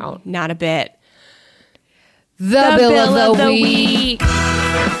thrown out. Not a bit. The bill of the week.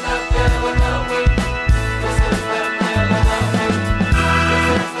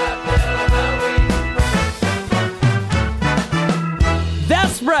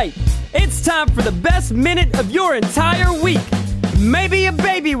 That's right. It's time for the best minute of your entire week. Maybe a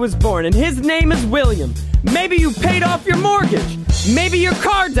baby was born and his name is William. Maybe you paid off your mortgage. Maybe your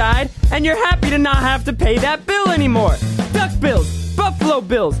car died and you're happy to not have to pay that bill anymore. Duck Bills, Buffalo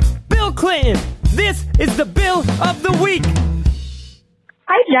Bills, Bill Clinton. This is the bill of the week.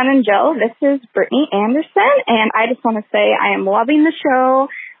 Hi, Jen and Jill. This is Brittany Anderson, and I just want to say I am loving the show.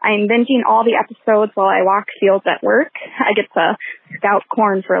 I am binging all the episodes while I walk fields at work. I get to scout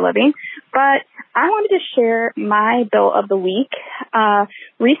corn for a living. But I wanted to share my bill of the week.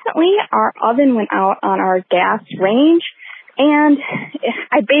 Recently, our oven went out on our gas range, and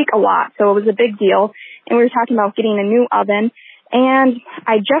I bake a lot, so it was a big deal. And we were talking about getting a new oven. And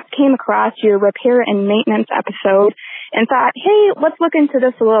I just came across your repair and maintenance episode and thought, hey, let's look into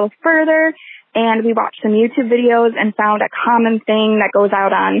this a little further. And we watched some YouTube videos and found a common thing that goes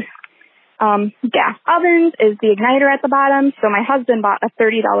out on gas ovens is the igniter at the bottom. So my husband bought a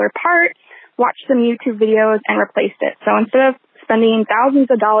 $30 part, watched some YouTube videos, and replaced it. So instead of spending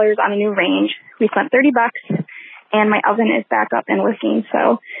thousands of dollars on a new range, we spent $30, and my oven is back up and working.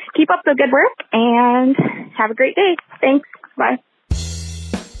 So keep up the good work, and have a great day. Thanks. Bye.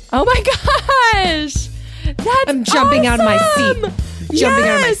 Oh my gosh! I'm jumping out of my seat. Jumping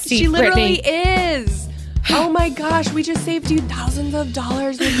out of my seat, she literally Brittany. is. Oh my gosh, we just saved you thousands of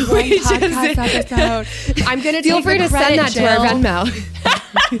dollars with one podcast episode. I'm going to feel free to send that Jill. to our Venmo.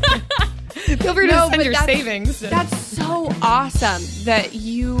 Feel free to send your savings. That's so awesome that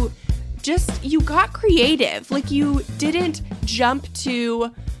you got creative. Like, you didn't jump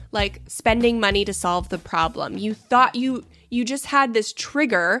to like spending money to solve the problem. You thought you just had this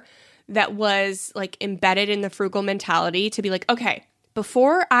trigger that was like embedded in the frugal mentality to be like, okay,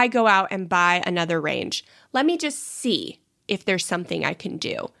 before I go out and buy another range, let me just see if there's something I can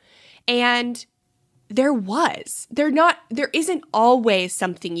do. And there isn't always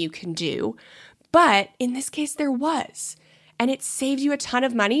something you can do, but in this case there was. And it saved you a ton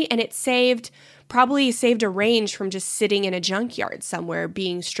of money, and it probably saved a range from just sitting in a junkyard somewhere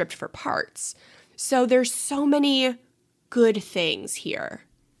being stripped for parts. So there's so many good things here.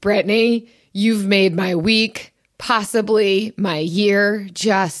 Brittany, you've made my week, possibly my year.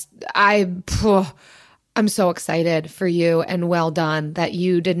 I'm so excited for you, and well done that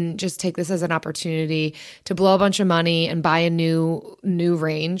you didn't just take this as an opportunity to blow a bunch of money and buy a new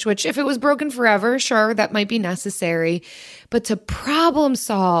range, which if it was broken forever, sure, that might be necessary, but to problem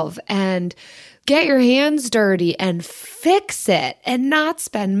solve and get your hands dirty and fix it and not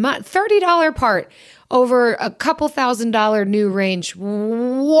spend $30 part over a couple $1,000 new range.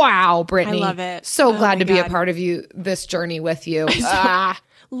 Wow, Brittany. I love it. So glad to be a part of this journey with you.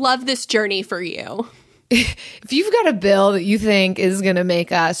 Love this journey for you. If you've got a bill that you think is going to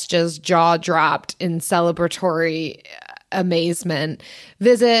make us just jaw dropped in celebratory amazement,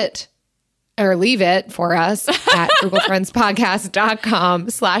 visit or leave it for us at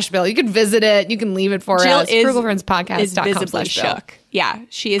frugalfriendspodcast.com/bill. You can visit it. You can leave it for us. frugalfriendspodcast.com/bill. Shook. Yeah,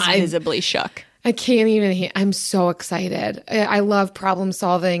 she is visibly shook. I can't even I'm so excited. I love problem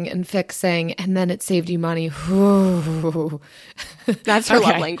solving and fixing, and then it saved you money. Ooh. That's her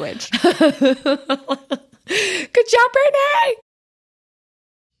love language. Good job, Brittany!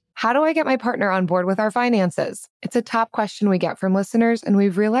 How do I get my partner on board with our finances? It's a top question we get from listeners, and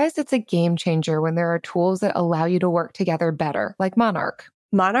we've realized it's a game changer when there are tools that allow you to work together better, like Monarch.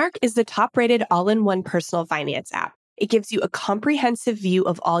 Monarch is the top-rated all-in-one personal finance app. It gives you a comprehensive view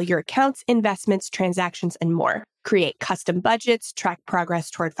of all your accounts, investments, transactions, and more. Create custom budgets, track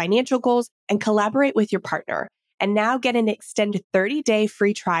progress toward financial goals, and collaborate with your partner. And now get an extended 30-day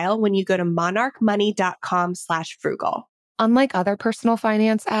free trial when you go to monarchmoney.com/frugal. Unlike other personal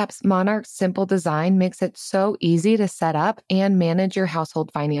finance apps, Monarch's simple design makes it so easy to set up and manage your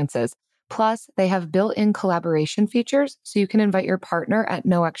household finances. Plus, they have built-in collaboration features so you can invite your partner at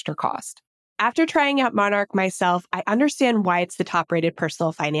no extra cost. After trying out Monarch myself, I understand why it's the top-rated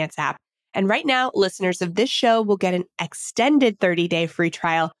personal finance app. And right now, listeners of this show will get an extended 30-day free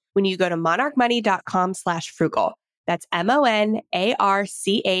trial when you go to monarchmoney.com/frugal. That's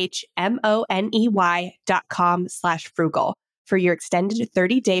monarchmoney.com/frugal for your extended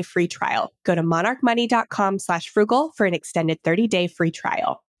 30-day free trial. Go to monarchmoney.com/frugal for an extended 30-day free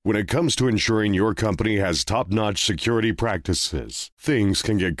trial. When it comes to ensuring your company has top-notch security practices, things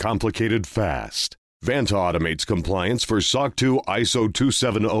can get complicated fast. Vanta automates compliance for SOC 2, ISO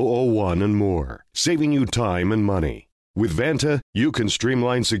 27001, and more, saving you time and money. With Vanta, you can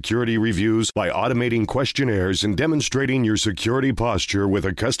streamline security reviews by automating questionnaires and demonstrating your security posture with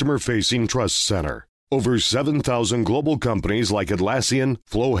a customer-facing Trust Center. Over 7,000 global companies like Atlassian,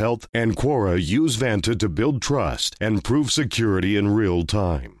 Flow Health, and Quora use Vanta to build trust and prove security in real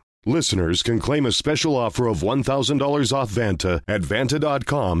time. Listeners can claim a special offer of $1,000 off Vanta at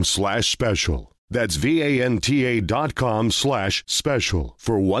vanta.com/special. That's VANTA.com/special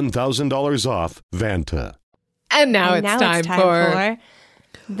for $1,000 off Vanta. And now it's time for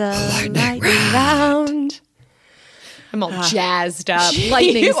the lightning round. I'm all jazzed up.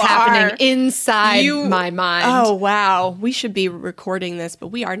 Lightning's happening inside my mind. Oh, wow. We should be recording this, but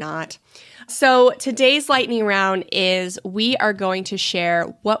we are not. So today's lightning round is we are going to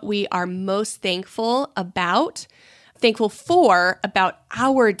share what we are most thankful for about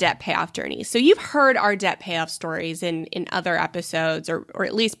our debt payoff journey. So you've heard our debt payoff stories in other episodes or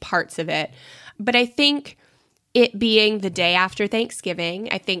at least parts of it. But I think it being the day after Thanksgiving,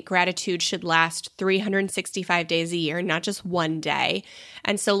 I think gratitude should last 365 days a year, not just one day.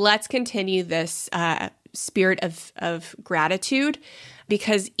 And so let's continue this spirit of gratitude,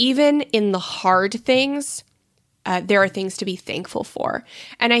 because even in the hard things, there are things to be thankful for.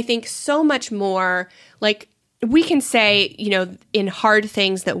 And I think so much more, like we can say, in hard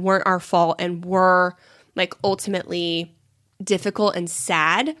things that weren't our fault and were like ultimately difficult and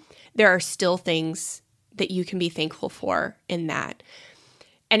sad, there are still things that you can be thankful for in that.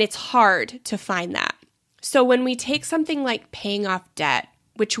 And it's hard to find that. So when we take something like paying off debt,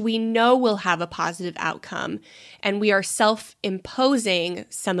 which we know will have a positive outcome, and we are self-imposing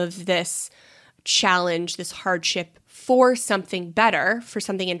some of this challenge, this hardship for something better, for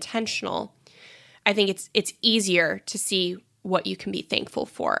something intentional, I think it's easier to see what you can be thankful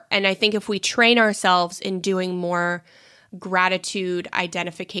for. And I think if we train ourselves in doing more gratitude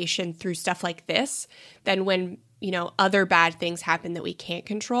identification through stuff like this, then when, other bad things happen that we can't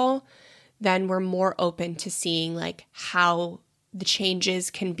control, then we're more open to seeing like how the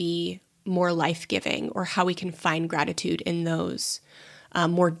changes can be more life-giving, or how we can find gratitude in those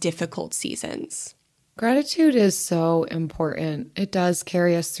more difficult seasons. Gratitude is so important. It does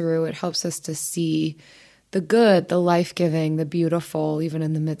carry us through. It helps us to see the good, the life-giving, the beautiful, even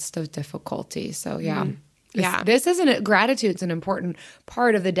in the midst of difficulty. So yeah. This isn't it. Gratitude's an important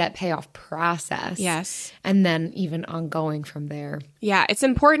part of the debt payoff process. Yes. And then even ongoing from there. Yeah, it's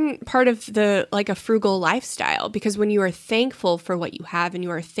important part of the a frugal lifestyle, because when you are thankful for what you have and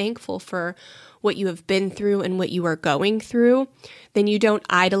you are thankful for what you have been through and what you are going through, then you don't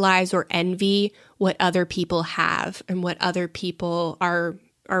idolize or envy what other people have and what other people are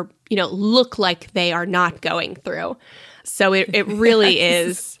look like they are not going through. So it really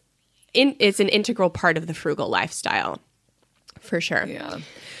is. It's an integral part of the frugal lifestyle, for sure. Yeah.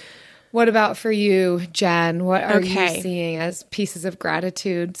 What about for you, Jen? What are you seeing as pieces of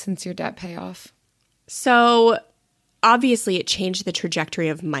gratitude since your debt payoff? So obviously it changed the trajectory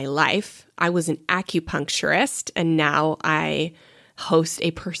of my life. I was an acupuncturist, and now I host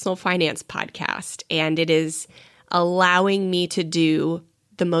a personal finance podcast, and it is allowing me to do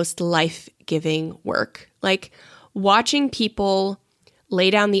the most life-giving work. Like watching people lay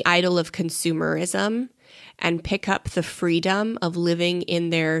down the idol of consumerism and pick up the freedom of living in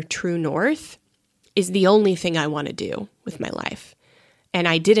their true north is the only thing I want to do with my life. And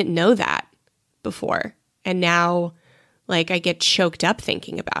I didn't know that before. And now, I get choked up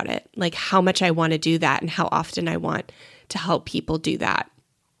thinking about it, how much I want to do that and how often I want to help people do that.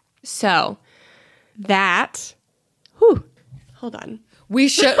 So that, hold on. We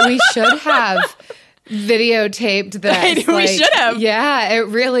should have videotaped this. We should have. Yeah, it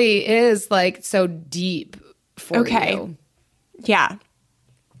really is so deep for you. Yeah.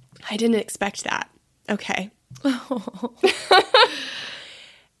 I didn't expect that. Okay.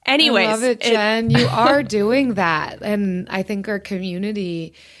 Anyways. I love it, Jen. You are doing that. And I think our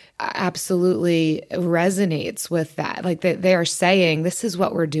community absolutely resonates with that. They are saying, this is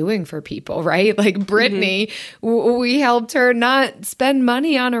what we're doing for people, right? Brittany, we helped her not spend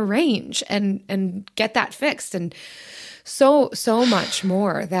money on a range and get that fixed. And so much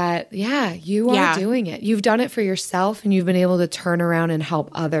more that, you are doing it. You've done it for yourself, and you've been able to turn around and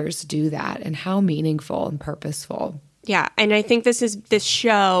help others do that. And how meaningful and purposeful. Yeah. And I think this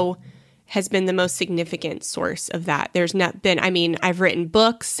show has been the most significant source of that. There's not been, I've written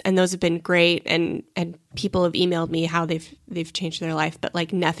books, and those have been great, and people have emailed me how they've changed their life, but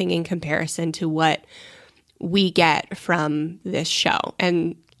nothing in comparison to what we get from this show,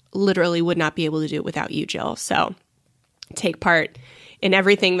 and literally would not be able to do it without you, Jill. So take part in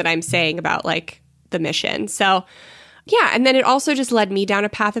everything that I'm saying about the mission. So yeah, and then it also just led me down a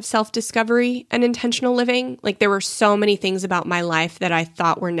path of self-discovery and intentional living. There were so many things about my life that I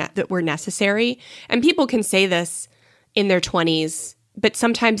thought were necessary. And people can say this in their 20s, but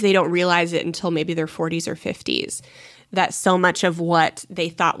sometimes they don't realize it until maybe their 40s or 50s, that so much of what they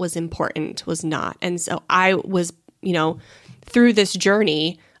thought was important was not. And so I was, through this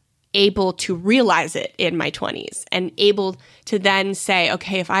journey, able to realize it in my 20s and able to then say,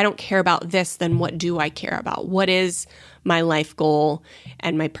 okay, if I don't care about this, then what do I care about? What is my life goal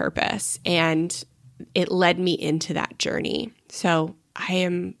and my purpose? And it led me into that journey. So I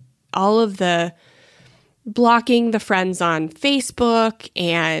am all of the blocking the friends on Facebook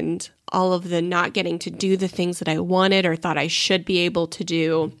and all of the not getting to do the things that I wanted or thought I should be able to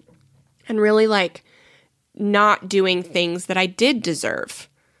do, and really not doing things that I did deserve.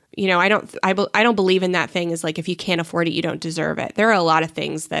 I don't believe in that thing is if you can't afford it, you don't deserve it. There are a lot of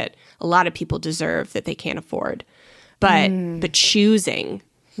things that a lot of people deserve that they can't afford. But choosing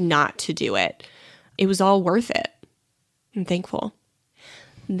not to do it, it was all worth it. I'm thankful.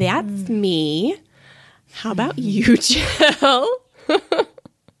 That's me. How about you, Jill?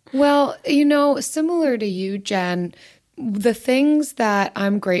 Well, similar to you, Jen, the things that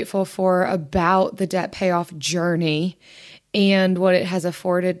I'm grateful for about the debt payoff journey and what it has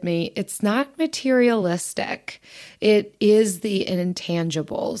afforded me, it's not materialistic. It is the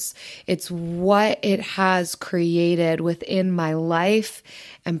intangibles. It's what it has created within my life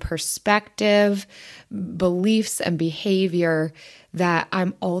and perspective, beliefs and behavior that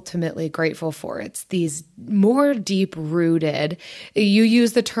I'm ultimately grateful for. It's these more deep-rooted, you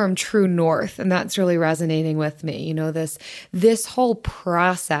use the term true north, and that's really resonating with me. This whole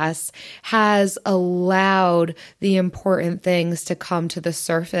process has allowed the important things to come to the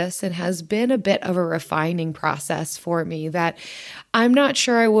surface and has been a bit of a refining process for me that I'm not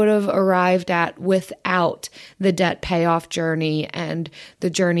sure I would have arrived at without the debt payoff journey and the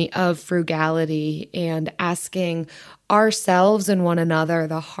journey of frugality and asking ourselves and one another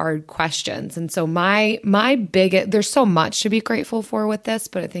the hard questions. And so there's so much to be grateful for with this,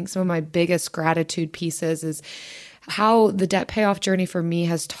 but I think some of my biggest gratitude pieces is how the debt payoff journey for me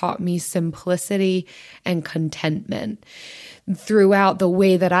has taught me simplicity and contentment. Throughout, the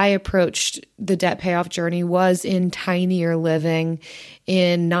way that I approached the debt payoff journey was in tinier living,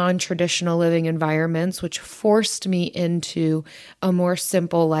 in non-traditional living environments, which forced me into a more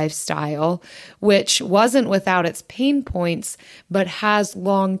simple lifestyle, which wasn't without its pain points, but has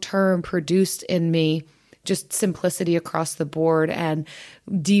long-term produced in me just simplicity across the board and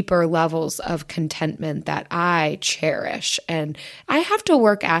deeper levels of contentment that I cherish. And I have to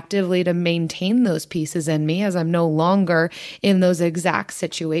work actively to maintain those pieces in me as I'm no longer in those exact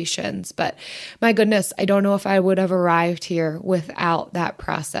situations. But my goodness, I don't know if I would have arrived here without that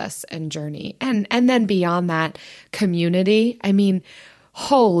process and journey. And then beyond that, community. I mean,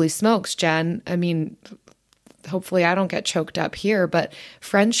 holy smokes, Jen. I mean, hopefully I don't get choked up here, but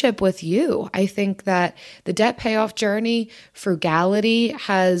friendship with you. I think that the debt payoff journey, frugality,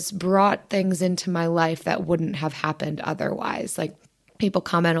 has brought things into my life that wouldn't have happened otherwise. Like, people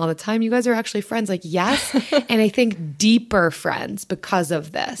comment all the time, you guys are actually friends. Like, yes. And I think deeper friends because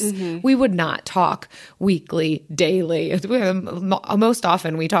of this. Mm-hmm. We would not talk weekly, daily. Most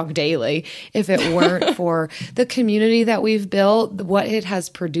often we talk daily if it weren't for the community that we've built, what it has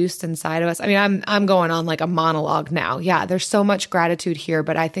produced inside of us. I mean, I'm going on like a monologue now. Yeah, there's so much gratitude here,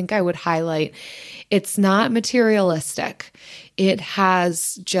 but I think I would highlight it's not materialistic. It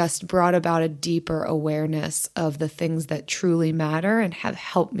has just brought about a deeper awareness of the things that truly matter and have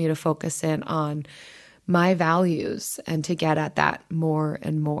helped me to focus in on my values and to get at that more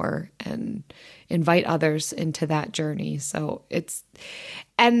and more and invite others into that journey.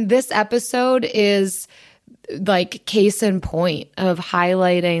 And this episode is like case in point of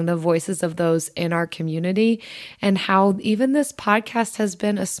highlighting the voices of those in our community and how even this podcast has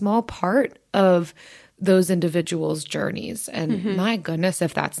been a small part of those individuals' journeys. And my goodness,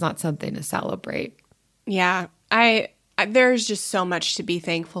 if that's not something to celebrate. Yeah, there's just so much to be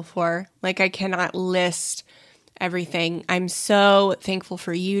thankful for. Like, I cannot list everything. I'm so thankful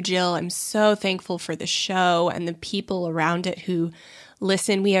for you, Jill. I'm so thankful for the show and the people around it who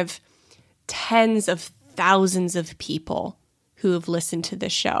listen. We have tens of thousands of people who have listened to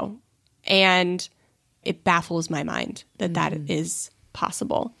this show. And it baffles my mind that that is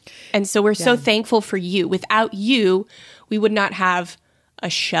possible. And so we're so thankful for you. Without you, we would not have a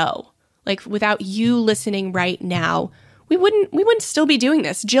show. Like, without you listening right now, we wouldn't still be doing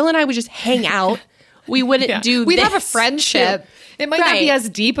this. Jill and I would just hang out. We wouldn't do We'd this. have a friendship. It might not be as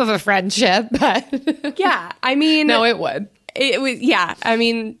deep of a friendship, but yeah, I mean, no, it would. It was, yeah. I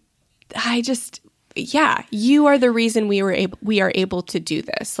mean, you are the reason we are able to do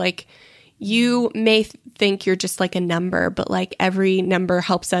this. Like, you may think you're just like a number, but like every number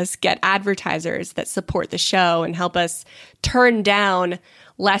helps us get advertisers that support the show and help us turn down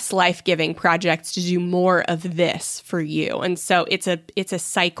less life-giving projects to do more of this for you. And so it's a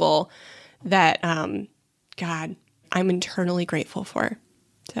cycle that, God, I'm internally grateful for.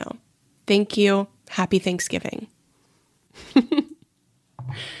 So thank you. Happy Thanksgiving.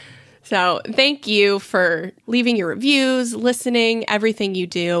 So thank you for leaving your reviews, listening, everything you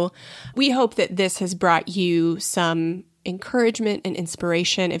do. We hope that this has brought you some encouragement and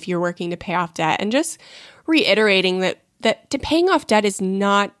inspiration if you're working to pay off debt, and just reiterating that paying off debt is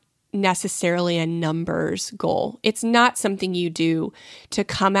not necessarily a numbers goal. It's not something you do to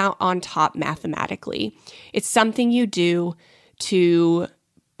come out on top mathematically. It's something you do to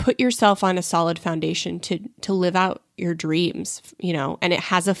put yourself on a solid foundation to live out your dreams, and it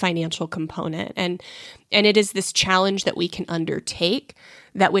has a financial component. And it is this challenge that we can undertake,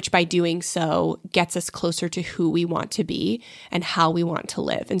 that which by doing so gets us closer to who we want to be and how we want to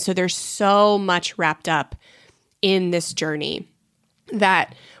live. And so there's so much wrapped up in this journey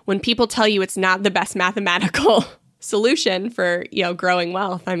that when people tell you it's not the best mathematical solution for, growing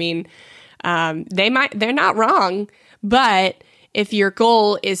wealth, I mean, they're not wrong, but if your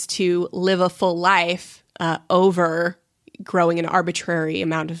goal is to live a full life over growing an arbitrary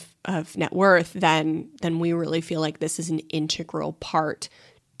amount of net worth, then we really feel like this is an integral part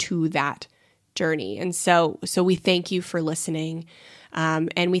to that journey. And so we thank you for listening.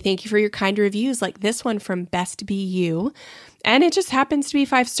 And we thank you for your kind reviews like this one from Best Be You. And it just happens to be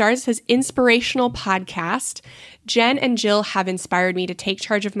 5 stars. It says, inspirational podcast. Jen and Jill have inspired me to take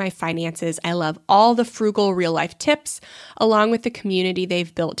charge of my finances. I love all the frugal real life tips, along with the community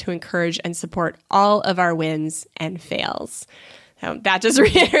they've built to encourage and support all of our wins and fails. So that just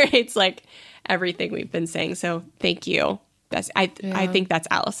reiterates like everything we've been saying. So thank you. I think that's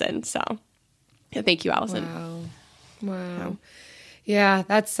Allison. So thank you, Allison. Wow. Wow. Yeah,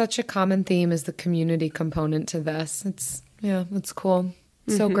 that's such a common theme, is the community component to this. It's cool.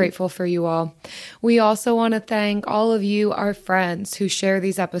 So grateful for you all. We also want to thank all of you, our friends, who share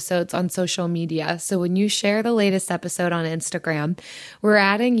these episodes on social media. So when you share the latest episode on Instagram, we're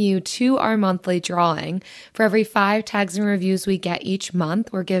adding you to our monthly drawing. For every 5 tags and reviews we get each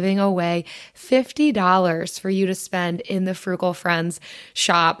month, we're giving away $50 for you to spend in the Frugal Friends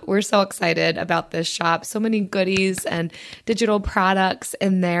shop. We're so excited about this shop. So many goodies and digital products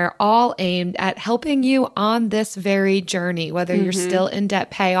in there, all aimed at helping you on this very journey, whether you're still in debt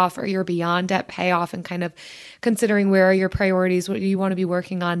payoff or you're beyond debt payoff and kind of considering where are your priorities, what do you want to be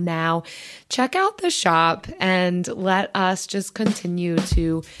working on now. Check out the shop and let us just continue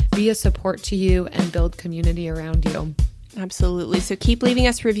to be a support to you and build community around you. Absolutely. So keep leaving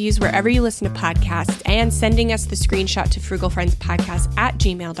us reviews wherever you listen to podcasts and sending us the screenshot to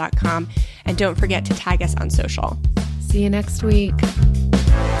frugalfriendspodcast@gmail.com. And don't forget to tag us on social. See you next week.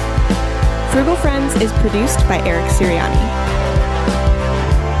 Frugal Friends is produced by Eric Siriani.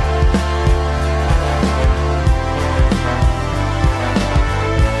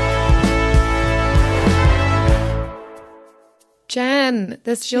 Jen,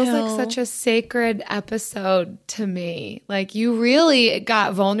 this feels like such a sacred episode to me. Like, you really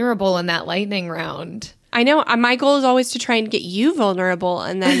got vulnerable in that lightning round. I know. My goal is always to try and get you vulnerable,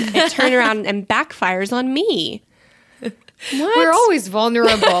 and then it turns around and backfires on me. What? We're always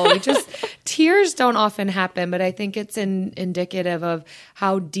vulnerable. Tears don't often happen, but I think it's indicative of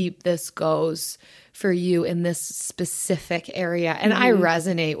how deep this goes for you in this specific area. And I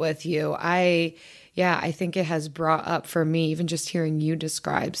resonate with you. I think it has brought up for me, even just hearing you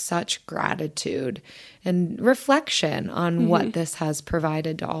describe, such gratitude and reflection on what this has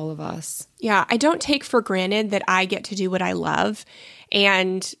provided to all of us. Yeah, I don't take for granted that I get to do what I love.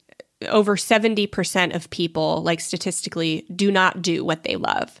 And over 70% of people, like statistically, do not do what they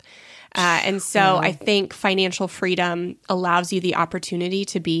love. And so I think financial freedom allows you the opportunity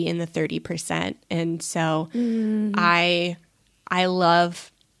to be in the 30%. And so I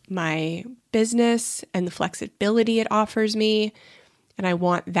love my business and the flexibility it offers me, and I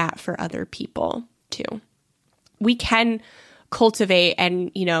want that for other people too. We can cultivate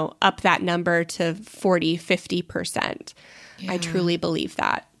and, up that number to 40, 50%. I truly believe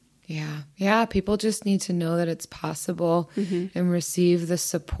that. Yeah. People just need to know that it's possible and receive the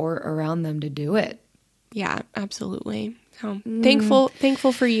support around them to do it. Yeah, absolutely. So thankful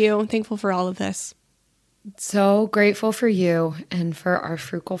for you. Thankful for all of this. So grateful for you and for our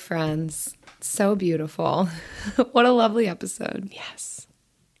frugal friends. So beautiful. What a lovely episode. Yes.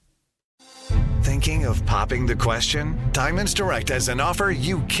 Thinking of popping the question? Diamonds Direct has an offer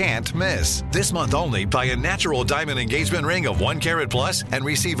you can't miss. This month only, buy a natural diamond engagement ring of 1 carat plus and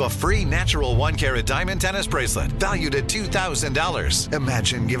receive a free natural 1 carat diamond tennis bracelet valued at $2,000.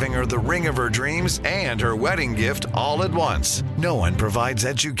 Imagine giving her the ring of her dreams and her wedding gift all at once. No one provides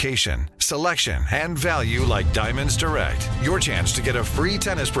education, selection, and value like Diamonds Direct. Your chance to get a free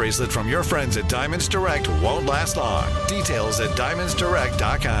tennis bracelet from your friends at Diamonds Direct won't last long. Details at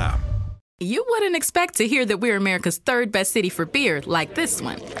diamondsdirect.com. You wouldn't expect to hear that we're America's 3rd best city for beer like this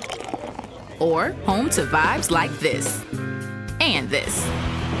one. Or home to vibes like this. And this.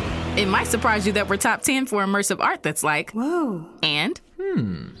 It might surprise you that we're top 10 for immersive art that's like, whoa. And,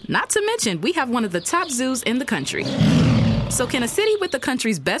 not to mention, we have one of the top zoos in the country. So can a city with the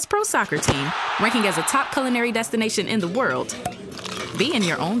country's best pro soccer team, ranking as a top culinary destination in the world, be in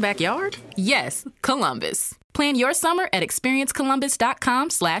your own backyard? Yes, Columbus. Plan your summer at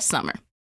experiencecolumbus.com/summer.